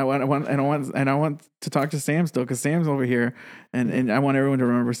 And I want to talk to Sam still, because Sam's over here, and I want everyone to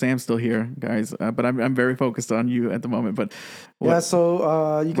remember Sam's still here, guys. But I'm very focused on you at the moment. But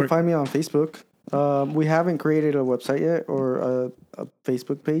so you can find me on Facebook. We haven't created a website yet or a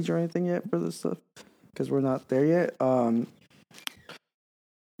Facebook page or anything yet for this stuff because we're not there yet.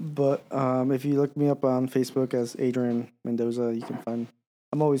 But if you look me up on Facebook as Adrian Mendoza, you can find.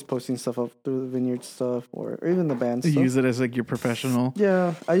 I'm always posting stuff up through the vineyard stuff or even the band stuff. You use it as like your professional?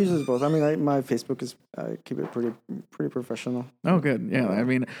 Yeah, I use it as both. I mean, my Facebook is, I keep it pretty professional. Oh, good. Yeah, I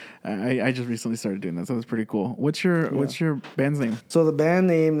mean, I just recently started doing that, so that's pretty cool. What's your band's name? So the band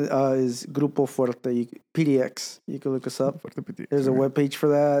name is Grupo Fuerte, PDX. You can look us up. There's a webpage for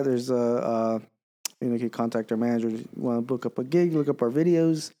that. There's you can contact our manager. If you want to book up a gig, look up our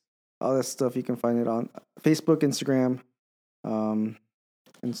videos, all that stuff. You can find it on Facebook, Instagram.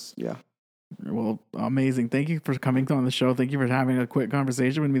 And yeah. Well, amazing. Thank you for coming on the show. Thank you for having a quick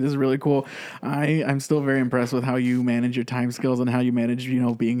conversation with me. This is really cool. I'm still very impressed with how you manage your time skills and how you manage,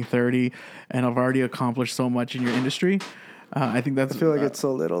 being 30 and have already accomplished so much in your industry. I think that's. I feel like it's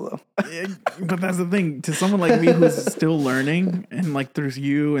so little though. But that's the thing. To someone like me who's still learning, and like through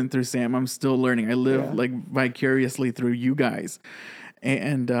you and through Sam, I'm still learning. I live like vicariously through you guys,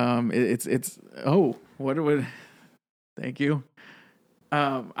 and it's what would. Thank you.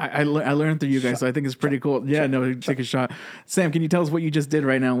 I learned through you guys, so I think it's pretty cool. Yeah, no, take a shot. Sam, can you tell us what you just did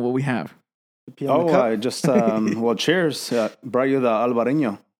right now and what we have? I just well, cheers. Brought you the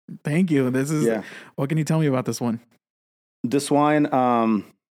Alvarinho. Thank you. This is what can you tell me about this one? This wine,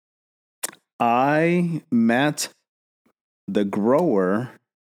 I met the grower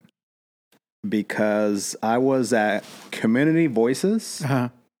because I was at Community Voices,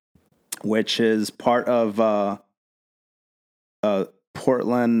 which is part of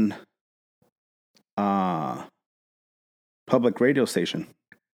Portland public radio station.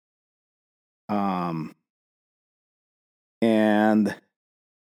 And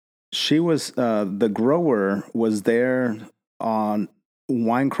she was the grower was there on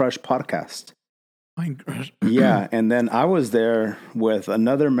Wine Crush podcast. Wine Crush. Yeah, and then I was there with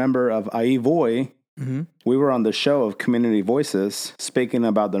another member of Aivoy. Mm-hmm. We were on the show of Community Voices speaking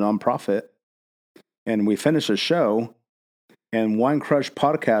about the nonprofit, and we finished the show. And Wine Crush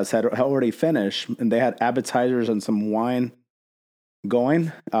podcast had already finished, and they had appetizers and some wine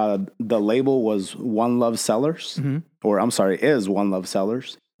going. The label was One Love Cellars, or I'm sorry, is One Love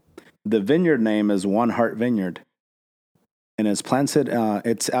Cellars. The vineyard name is One Heart Vineyard, and it's planted.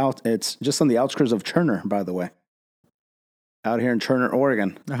 It's just on the outskirts of Turner, by the way, out here in Turner,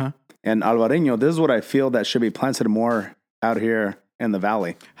 Oregon. And Alvarinho. This is what I feel that should be planted more out here in the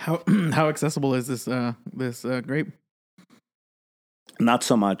valley. How accessible is this grape? Not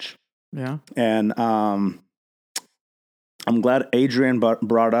so much. Yeah. And I'm glad Adrian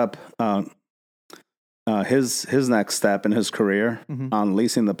brought up his next step in his career on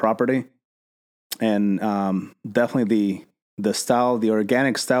leasing the property, and definitely the style, the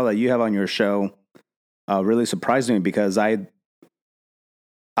organic style that you have on your show, really surprised me because I've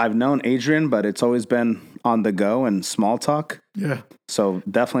known Adrian, but it's always been on the go and small talk. Yeah. So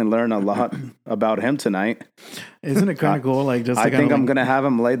definitely learn a lot about him tonight. Isn't it kind of cool? Like, just I think I'm gonna have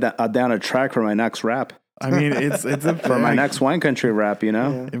him lay down a track for my next rap. I mean, it's for my next wine country rap, you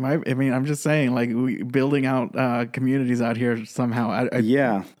know. Yeah. I mean, I'm just saying, like, building out communities out here somehow.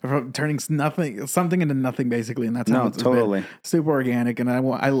 Turning something into nothing, basically, and that's how it's totally super organic. And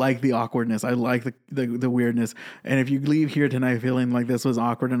I like the awkwardness. I like the weirdness. And if you leave here tonight feeling like this was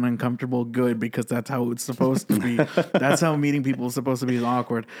awkward and uncomfortable, good, because that's how it's supposed to be. That's how meeting people is supposed to be, is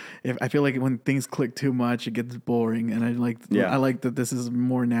awkward. I feel like when things click too much, it gets boring. And I like that this is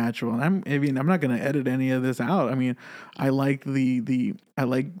more natural. And I'm not going to edit any of this out. I mean, I like the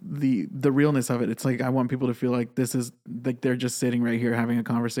realness of it. It's like I want people to feel like this is like they're just sitting right here having a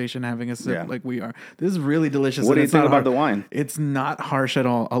conversation, having a sip like we are. This is really delicious. What do you think about the wine? It's not harsh at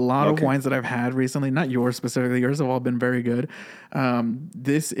all. A lot of wines that I've had recently, not yours specifically, yours have all been very good.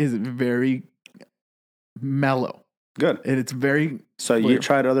 This is very mellow. Good. And it's very So you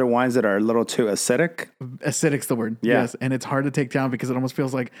tried other wines that are a little too acidic? Acidic's the word. Yeah. Yes. And it's hard to take down because it almost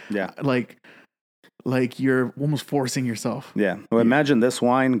feels like like you're almost forcing yourself. Yeah. Well, imagine this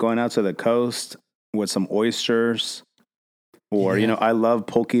wine going out to the coast with some oysters, or I love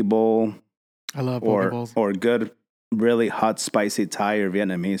poke bowl. I love poke bowls. Or good, really hot, spicy Thai or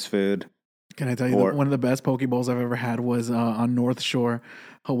Vietnamese food. Can I tell you one of the best poke bowls I've ever had was on North Shore,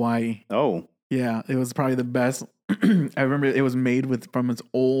 Hawaii. Oh, yeah, it was probably the best. I remember it was made from this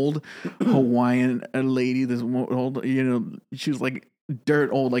old Hawaiian lady. This old, she was like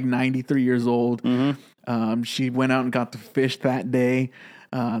dirt old, like 93 years old. She went out and got to fish that day,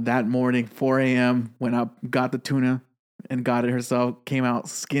 that morning, 4 a.m. Went out, got the tuna, and got it herself. Came out,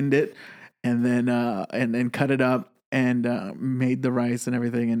 skinned it, and then and cut it up and made the rice and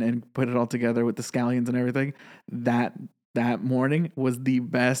everything, and put it all together with the scallions and everything. That morning was the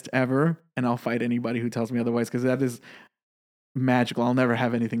best ever, and I'll fight anybody who tells me otherwise, because that is magical. I'll never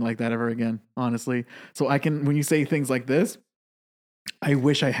have anything like that ever again, honestly. So when you say things like this, I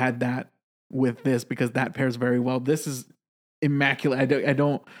wish I had that with this, because that pairs very well. This is immaculate.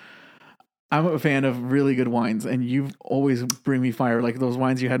 I'm a fan of really good wines, and you've always bring me fire. Like those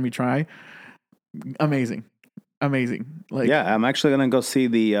wines you had me try, amazing. Like, yeah, I'm actually gonna go see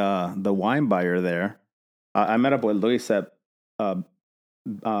the wine buyer there. I met up with Luis at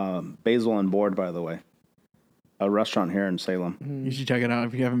Basil and Board, by the way, a restaurant here in Salem. You should check it out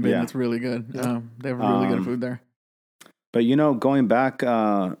if you haven't been. It's really good. They have really good food there. But going back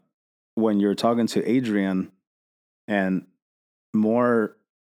when you're talking to Adrian and more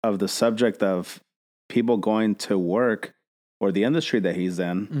of the subject of people going to work or the industry that he's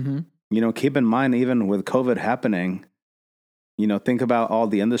in, keep in mind, even with COVID happening, think about all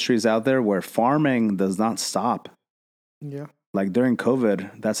the industries out there where farming does not stop. Yeah. Like during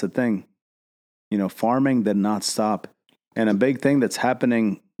COVID, that's the thing. Farming did not stop. And a big thing that's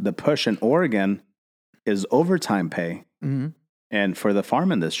happening, the push in Oregon, is overtime pay. And for the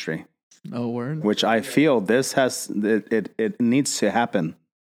farm industry. Oh, word. Which I feel it needs to happen.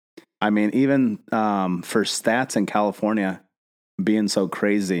 I mean, even for stats in California being so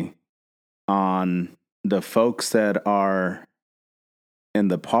crazy on the folks that are in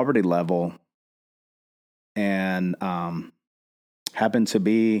the poverty level and happen to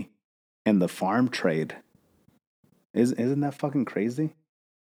be in the farm trade. Isn't that fucking crazy?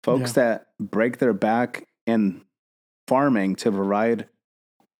 Folks that break their back in farming to provide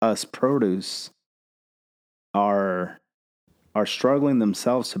us produce are struggling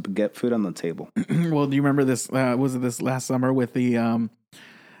themselves to get food on the table. Well, do you remember this? Was it this last summer with the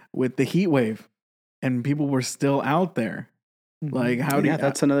heat wave, and people were still out there? Like, how do you?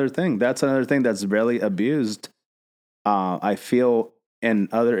 That's another thing. That's another thing that's really abused. I feel in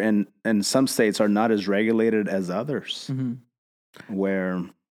some states are not as regulated as others, where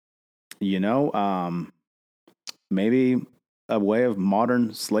maybe a way of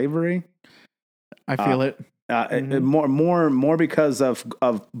modern slavery. I feel it. More because of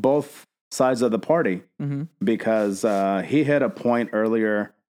both sides of the party. Because he hit a point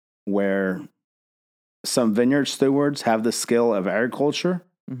earlier where some vineyard stewards have the skill of agriculture.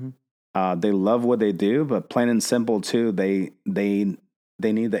 They love what they do, but plain and simple too, they need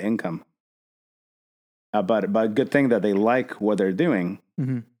the income. But good thing that they like what they're doing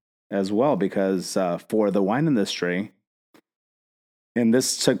as well, because for the wine industry, and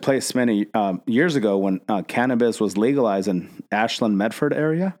this took place many years ago when cannabis was legalized in Ashland, Medford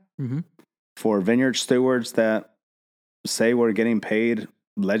area, for vineyard stewards that say we're getting paid,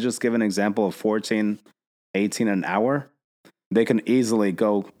 let's just give an example of $14, $18 an hour. They can easily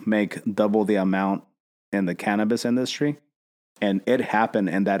go make double the amount in the cannabis industry. And it happened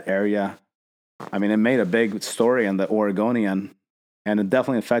in that area. I mean, it made a big story in the Oregonian, and it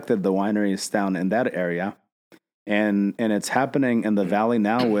definitely affected the wineries down in that area. And it's happening in the valley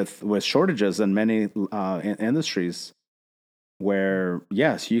now with shortages in many industries, where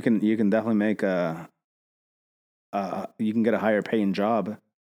yes, you can definitely make you can get a higher paying job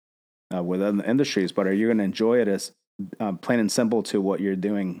with other industries, but are you going to enjoy it as plain and simple to what you're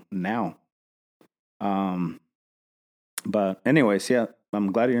doing now? But anyways, yeah,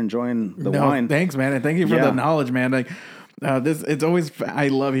 I'm glad you're enjoying the wine. Thanks, man, and thank you for the knowledge, man. Like it's always, I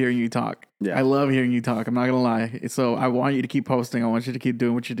love hearing you talk. Yeah. I love hearing you talk. I'm not gonna lie. So I want you to keep posting. I want you to keep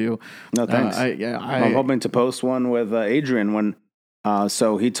doing what you do. No, thanks. I'm hoping to post one with Adrian when.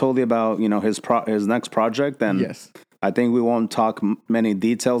 So he told you about his next project, and yes. I think we won't talk many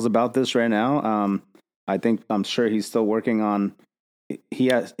details about this right now. I'm sure he's still working on.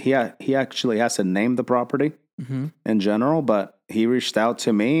 He actually has to name the property in general, but he reached out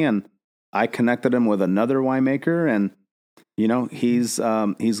to me and I connected him with another winemaker, and he's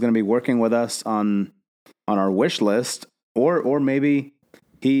going to be working with us on our wish list, or maybe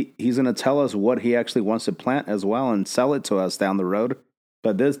he's going to tell us what he actually wants to plant as well and sell it to us down the road.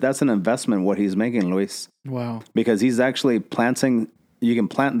 But that's an investment what he's making, Luis. Wow. Because he's actually planting. You can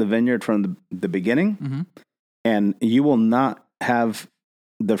plant the vineyard from the beginning, and you will not have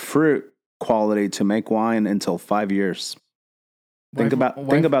the fruit quality to make wine until 5 years. Think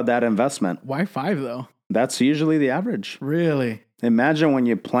about that investment. Why 5 though? That's usually the average. Really? Imagine when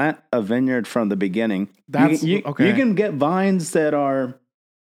you plant a vineyard from the beginning. You can get vines that are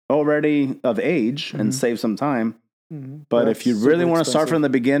already of age and save some time. But if you really want to start from the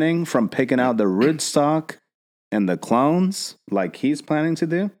beginning, from picking out the rootstock and the clones, like he's planning to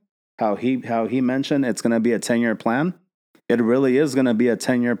do, how he mentioned it's going to be a 10-year plan. It really is going to be a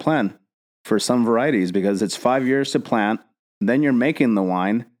 10-year plan for some varieties, because it's 5 years to plant, then you're making the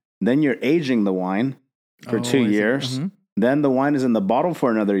wine, then you're aging the wine for 2 years, then the wine is in the bottle for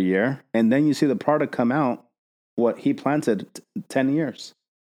another year, and then you see the product come out, what he planted 10 years.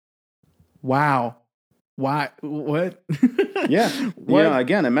 Wow. Why? What? Yeah. What?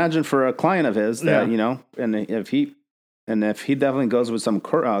 Again, imagine for a client of his that, and if he definitely goes with some,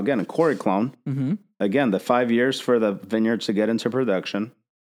 a Corey clone, again, the 5 years for the vineyards to get into production,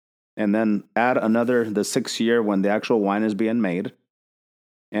 and then add another, the 6th year when the actual wine is being made.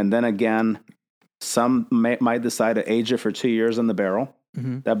 And then again, some might decide to age it for 2 years in the barrel.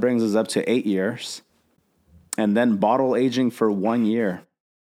 That brings us up to 8 years. And then bottle aging for 1 year.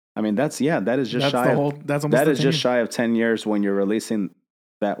 I mean, that is just That's shy the of, whole. That's almost that the is 10 just years. shy of 10 years when you're releasing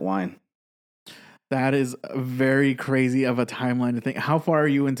that wine. That is very crazy of a timeline to think. How far are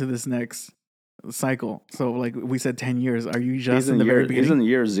you into this next cycle? So, like we said, 10 years. Are you just in the very beginning? He's in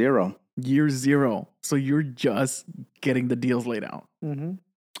year 0. Year 0. So you're just getting the deals laid out. Mm-hmm.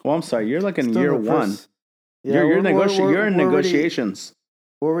 Well, I'm sorry. You're like in Still year in the 1. first- Yeah, You're in we're negotiations.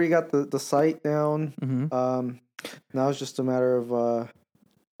 We already got the site down. Mm-hmm. Now it's just a matter of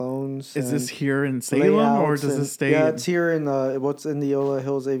loans. Is this and here in Salem or layouts does and- this stay? Yeah, it's here in what's in the Yola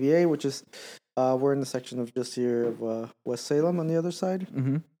Hills AVA, which is we're in the section of just here of West Salem on the other side.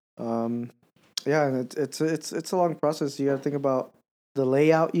 Mm-hmm. Yeah, and it's a long process. You got to think about the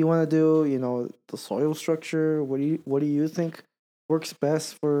layout you want to do. You know, the soil structure. What do you think works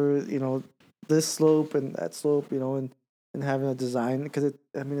best for this slope and that slope? And having a design, because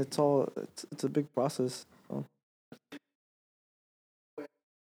it's a big process. So.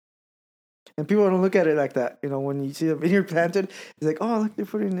 And people don't look at it like that. When you see a vineyard planted, it's like, oh, look, they're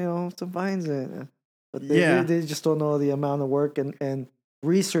putting some vines in. But they just don't know the amount of work and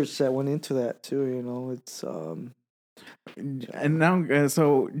research that went into that too. It's And now,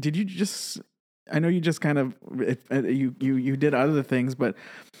 so did you just? I know you just kind of you did other things, but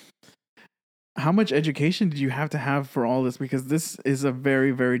how much education did you have to have for all this? Because this is a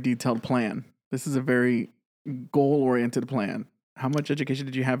very, very detailed plan. This is a very goal-oriented plan. How much education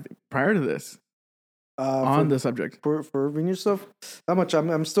did you have prior to this on the subject? For vineyard stuff? How much?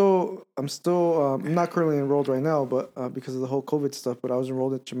 I'm still I'm not currently enrolled right now, but because of the whole COVID stuff. But I was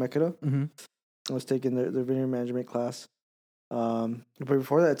enrolled at Chemeketa. Mm-hmm. I was taking their vineyard management class. But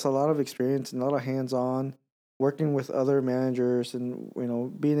before that, it's a lot of experience and a lot of hands-on working with other managers, and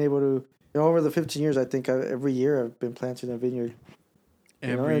being able to over the 15 years, I think every year I've been planting a vineyard.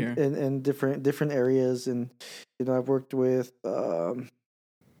 Every year in different areas, and I've worked with I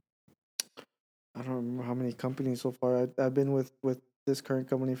don't remember how many companies so far. I've been with this current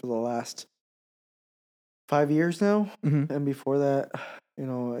company for the last 5 years now, mm-hmm. and before that,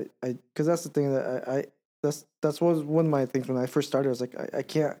 I because that's the thing that that's was one of my things when I first started. I was like, I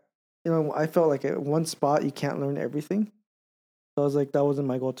can't, I felt like at one spot you can't learn everything. So I was like, that wasn't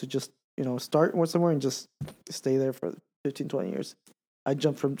my goal to just start with somewhere and just stay there for 15, 20 years. I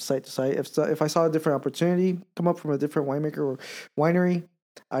jump from site to site. If I saw a different opportunity come up from a different winemaker or winery,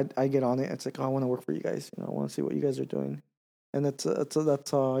 I get on it. It's like, oh, I want to work for you guys. I want to see what you guys are doing, and that's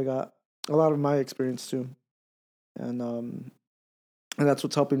how I got a lot of my experience too, and that's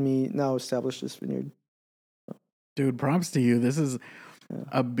what's helping me now establish this vineyard. Dude, props to you. This is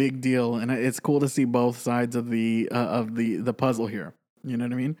a big deal, and it's cool to see both sides of the puzzle here. You know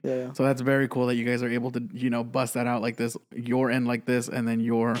what I mean? Yeah. So that's very cool that you guys are able to, bust that out like this, your end like this, and then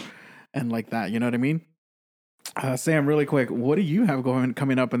your end like that. You know what I mean? Sam, really quick, what do you have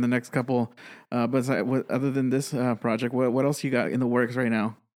coming up in the next couple? But other than this project, what else you got in the works right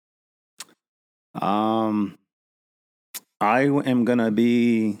now? I am gonna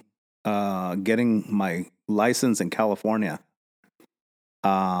be getting my license in California.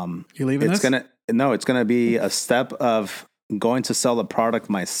 You leaving it's this? It's gonna be a step of going to sell the product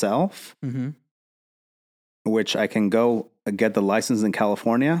myself, mm-hmm. which I can go get the license in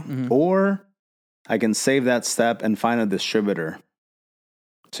California, mm-hmm. or I can save that step and find a distributor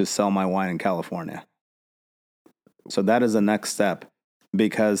to sell my wine in California. So that is the next step,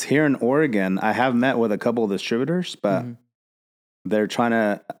 because here in Oregon, I have met with a couple of distributors, but mm-hmm. they're trying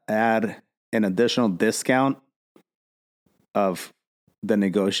to add an additional discount of the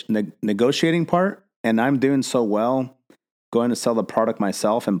negotiating part. And I'm doing so well going to sell the product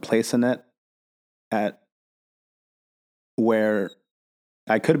myself and placing it at where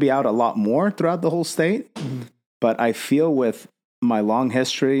I could be out a lot more throughout the whole state. Mm-hmm. But I feel with my long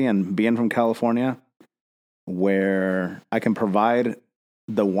history and being from California, where I can provide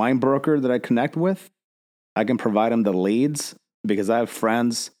the wine broker that I connect with, I can provide them the leads, because I have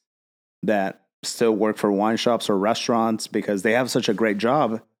friends that still work for wine shops or restaurants because they have such a great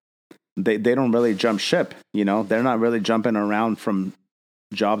job. They don't really jump ship, they're not really jumping around from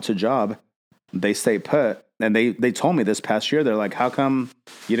job to job. They stay put. And they told me this past year, they're like, how come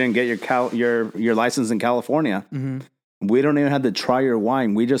you didn't get your license in California? Mm-hmm. We don't even have to try your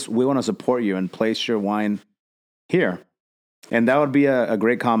wine. We want to support you and place your wine here. And that would be a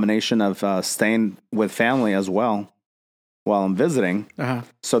great combination of staying with family as well while I'm visiting. Uh-huh.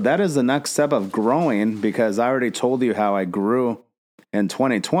 So that is the next step of growing, because I already told you how I grew in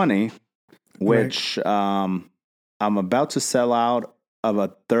 2020, which I'm about to sell out of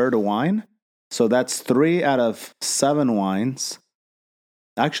a third wine. So that's 3 out of 7 wines.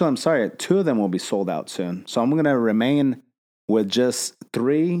 Actually, I'm sorry, 2 of them will be sold out soon. So I'm going to remain with just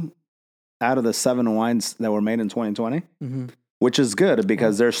 3 out of the 7 wines that were made in 2020, which is good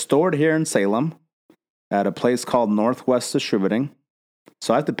because they're stored here in Salem at a place called Northwest Distributing.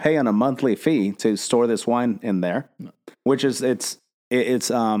 So I have to pay on a monthly fee to store this wine in there, which is it's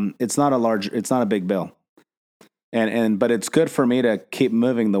not a big bill, but it's good for me to keep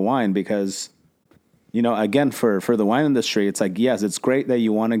moving the wine because, again, for the wine industry, it's like, yes, it's great that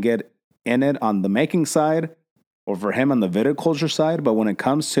you want to get in it on the making side or for him on the viticulture side, but when it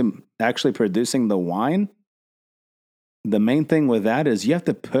comes to actually producing the wine, the main thing with that is you have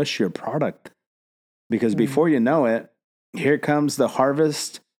to push your product because before you know it, here comes the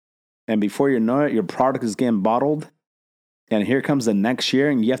harvest, and before you know it, your product is getting bottled, and here comes the next year,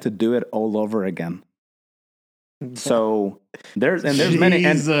 and you have to do it all over again. So there's many,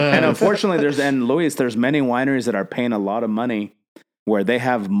 and unfortunately, there's many wineries that are paying a lot of money where they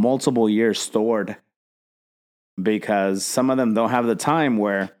have multiple years stored because some of them don't have the time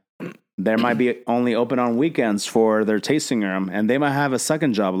where they might be only open on weekends for their tasting room, and they might have a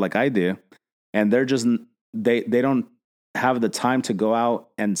second job like I do, and they're just they don't have the time to go out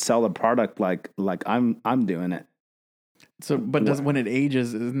and sell a product like I'm doing it. So, but when it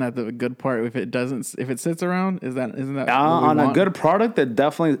ages, isn't that the good part? If it sits around, isn't that on a good product? It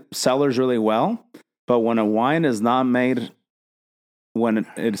definitely sellers really well. But when a wine is not made, when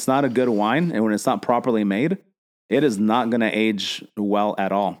it's not a good wine, and when it's not properly made, it is not going to age well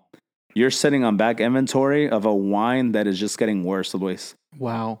at all. You're sitting on back inventory of a wine that is just getting worse, Luis.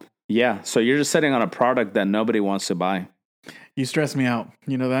 Wow. Yeah. So you're just sitting on a product that nobody wants to buy. You stress me out.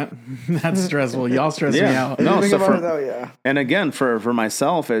 You know that? That's stressful. Y'all stress me out. No, and again, for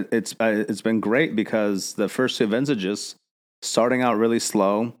myself, it's been great because the first 2 vintages starting out really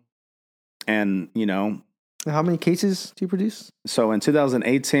slow, and How many cases do you produce? So in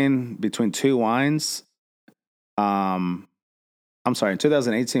 2018, between 2 wines, in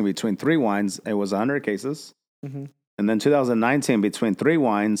 2018 between 3 wines, it was 100 cases, and then 2019 between 3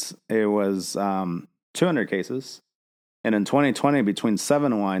 wines, it was 200 cases. And in 2020, between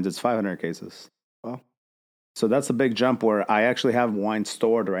 7 wines, it's 500 cases. Wow. So that's a big jump where I actually have wine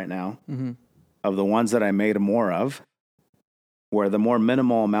stored right now of the ones that I made more of, where the more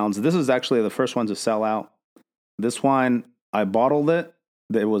minimal amounts. This is actually the first one to sell out. This wine, I bottled it.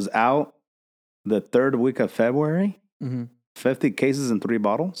 It was out the 3rd week of February, 50 cases in 3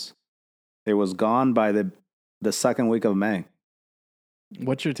 bottles. It was gone by the 2nd week of May.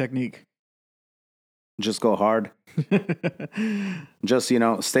 What's your technique? Just go hard. Just,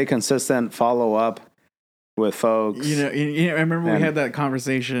 stay consistent, follow up with folks. I remember we had that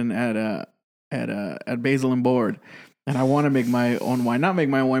conversation at Basil and Board, and I want to make my own wine. Not make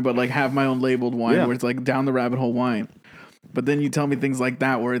my own wine, but like have my own labeled wine where it's like down the rabbit hole wine. But then you tell me things like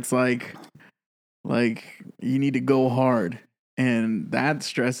that where it's like you need to go hard. And that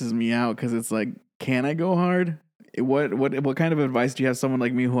stresses me out because it's like, can I go hard? What kind of advice do you have someone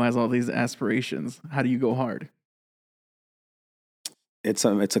like me who has all these aspirations? How do you go hard? It's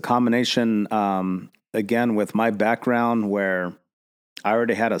a combination, again, with my background where I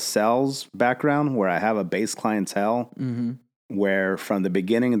already had a sales background where I have a base clientele where from the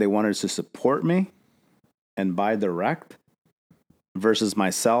beginning they wanted to support me and buy direct versus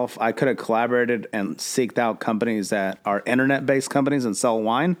myself. I could have collaborated and seeked out companies that are internet-based companies and sell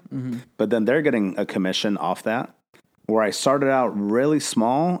wine, but then they're getting a commission off that. Where I started out really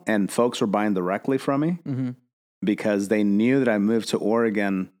small and folks were buying directly from me because they knew that I moved to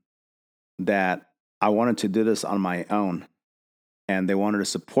Oregon, that I wanted to do this on my own. And they wanted to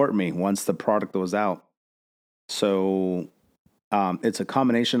support me once the product was out. So it's a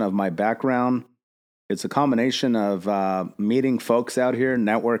combination of my background. It's a combination of meeting folks out here,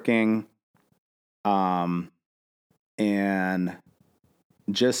 networking, and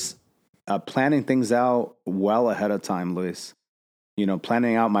just planning things out well ahead of time, Luis.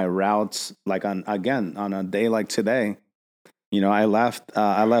 Planning out my routes, like on a day like today. I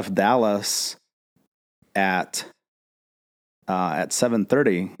left Dallas at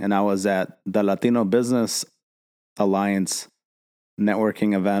 7:30, and I was at the Latino Business Alliance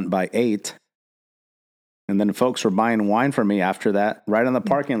networking event by 8. And then folks were buying wine from me after that, right in the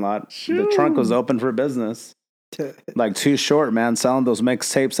parking lot. Shoot. The trunk was open for business. Like Too Short, man, selling those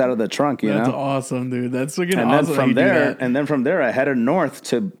mixtapes out of the trunk, That's awesome, dude. That's freaking and awesome. Then from there, I headed north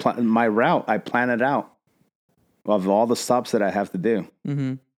to my route. I planned it out of all the stops that I have to do.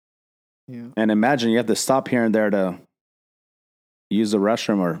 Yeah. And imagine you have to stop here and there to use the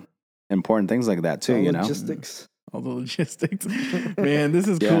restroom or important things like that too. Logistics. All the logistics, man. This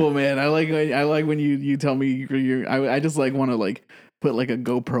is cool, man. I like when you tell me I just like want to like put like a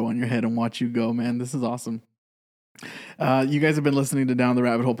GoPro on your head and watch you go, man. This is awesome. You guys have been listening to Down the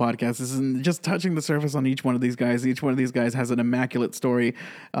Rabbit Hole podcast. This is just touching the surface on each one of these guys. Each one of these guys has an immaculate story,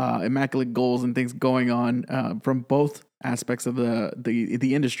 immaculate goals and things going on from both aspects of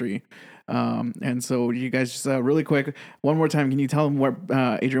the industry. And so you guys just really quick, one more time, can you tell them where,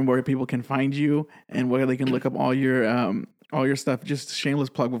 Adrian, where people can find you and where they can look up all your stuff? Just a shameless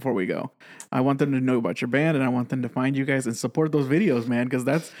plug before we go. I want them to know about your band, and I want them to find you guys and support those videos, man, because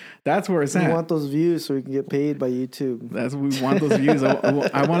that's where it's at. We want those views so we can get paid by YouTube. We want those views.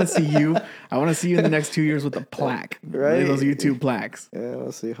 I want to see you. I want to see you in the next 2 years with a plaque, right? Those YouTube plaques. Yeah,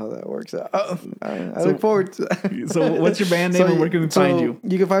 we'll see how that works out. I look forward to that. So, what's your band name, and where can we find you?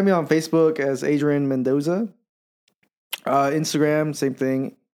 You can find me on Facebook as Adrian Mendoza. Instagram, same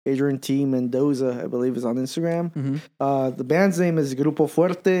thing. Adrian T. Mendoza, I believe, is on Instagram. Mm-hmm. The band's name is Grupo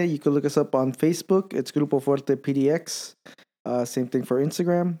Fuerte. You can look us up on Facebook. It's Grupo Fuerte PDX. Same thing for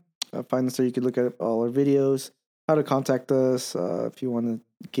Instagram. Find us there. You can look at all our videos, how to contact us if you want to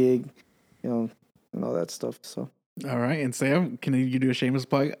gig, and all that stuff. So. All right, and Sam, can you do a shameless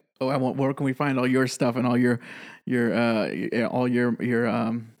plug? Where can we find all your stuff and all your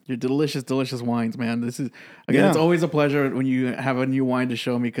delicious wines, man? This is again, It's always a pleasure when you have a new wine to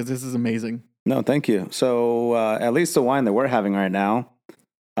show me because this is amazing. No, thank you. So at least the wine that we're having right now,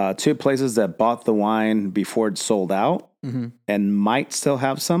 2 places that bought the wine before it sold out and might still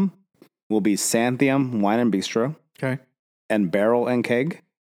have some will be Santhium Wine and Bistro, okay, and Barrel and Keg,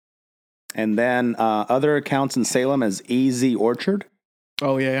 and then other accounts in Salem as Easy Orchard.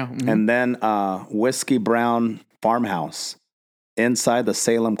 Oh, yeah. Mm-hmm. And then Whiskey Brown Farmhouse inside the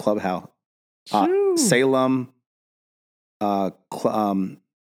Salem Clubhouse. Salem Golf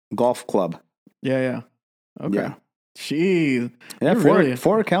Club. Yeah. Okay. Yeah. Jeez. Yeah,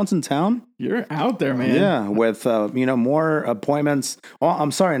 4 accounts in town. You're out there, man. Yeah, with more appointments. Oh,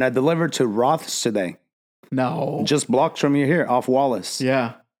 I'm sorry, and I delivered to Roth's today. No. Just blocks from you here off Wallace.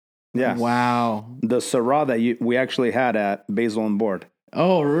 Yeah. Yeah. Wow. The Syrah that we actually had at Basil and Board.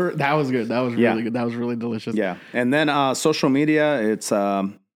 Oh, that was good. That was really good. That was really delicious. Yeah. And then social media, it's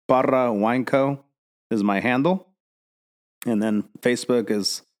Parra Wine Co. is my handle. And then Facebook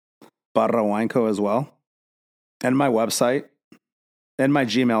is Parra Wine Co. as well. And my website. And my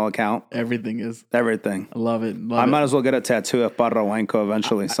Gmail account. Everything is. Everything. I love it. I might as well get a tattoo of Parra Wine Co.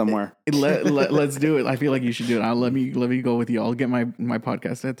 eventually somewhere. Let's do it. I feel like you should do it. Let me go with you. I'll get my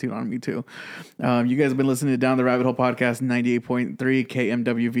podcast tattooed on me too. You guys have been listening to Down the Rabbit Hole podcast, 98.3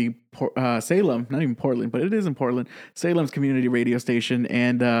 KMWV Salem, not even Portland, but it is in Portland, Salem's community radio station,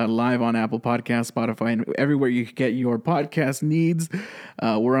 and live on Apple Podcasts, Spotify, and everywhere you get your podcast needs.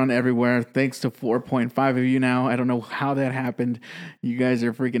 We're on everywhere. Thanks to 4.5 of you now. I don't know how that happened. You guys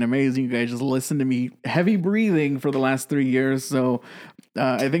are freaking amazing. You guys just listen to me heavy breathing for the last 3 years. So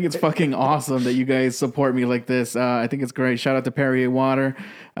I think it's fucking awesome that you guys support me like this. I think it's great. Shout out to Perrier Water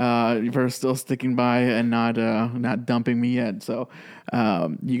for still sticking by and not dumping me yet. So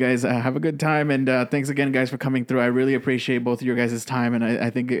you guys have a good time, and thanks again, guys, for coming through. I really appreciate both of your guys' time, and I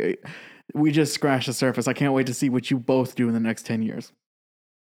think we just scratched the surface. I can't wait to see what you both do in the next 10 years.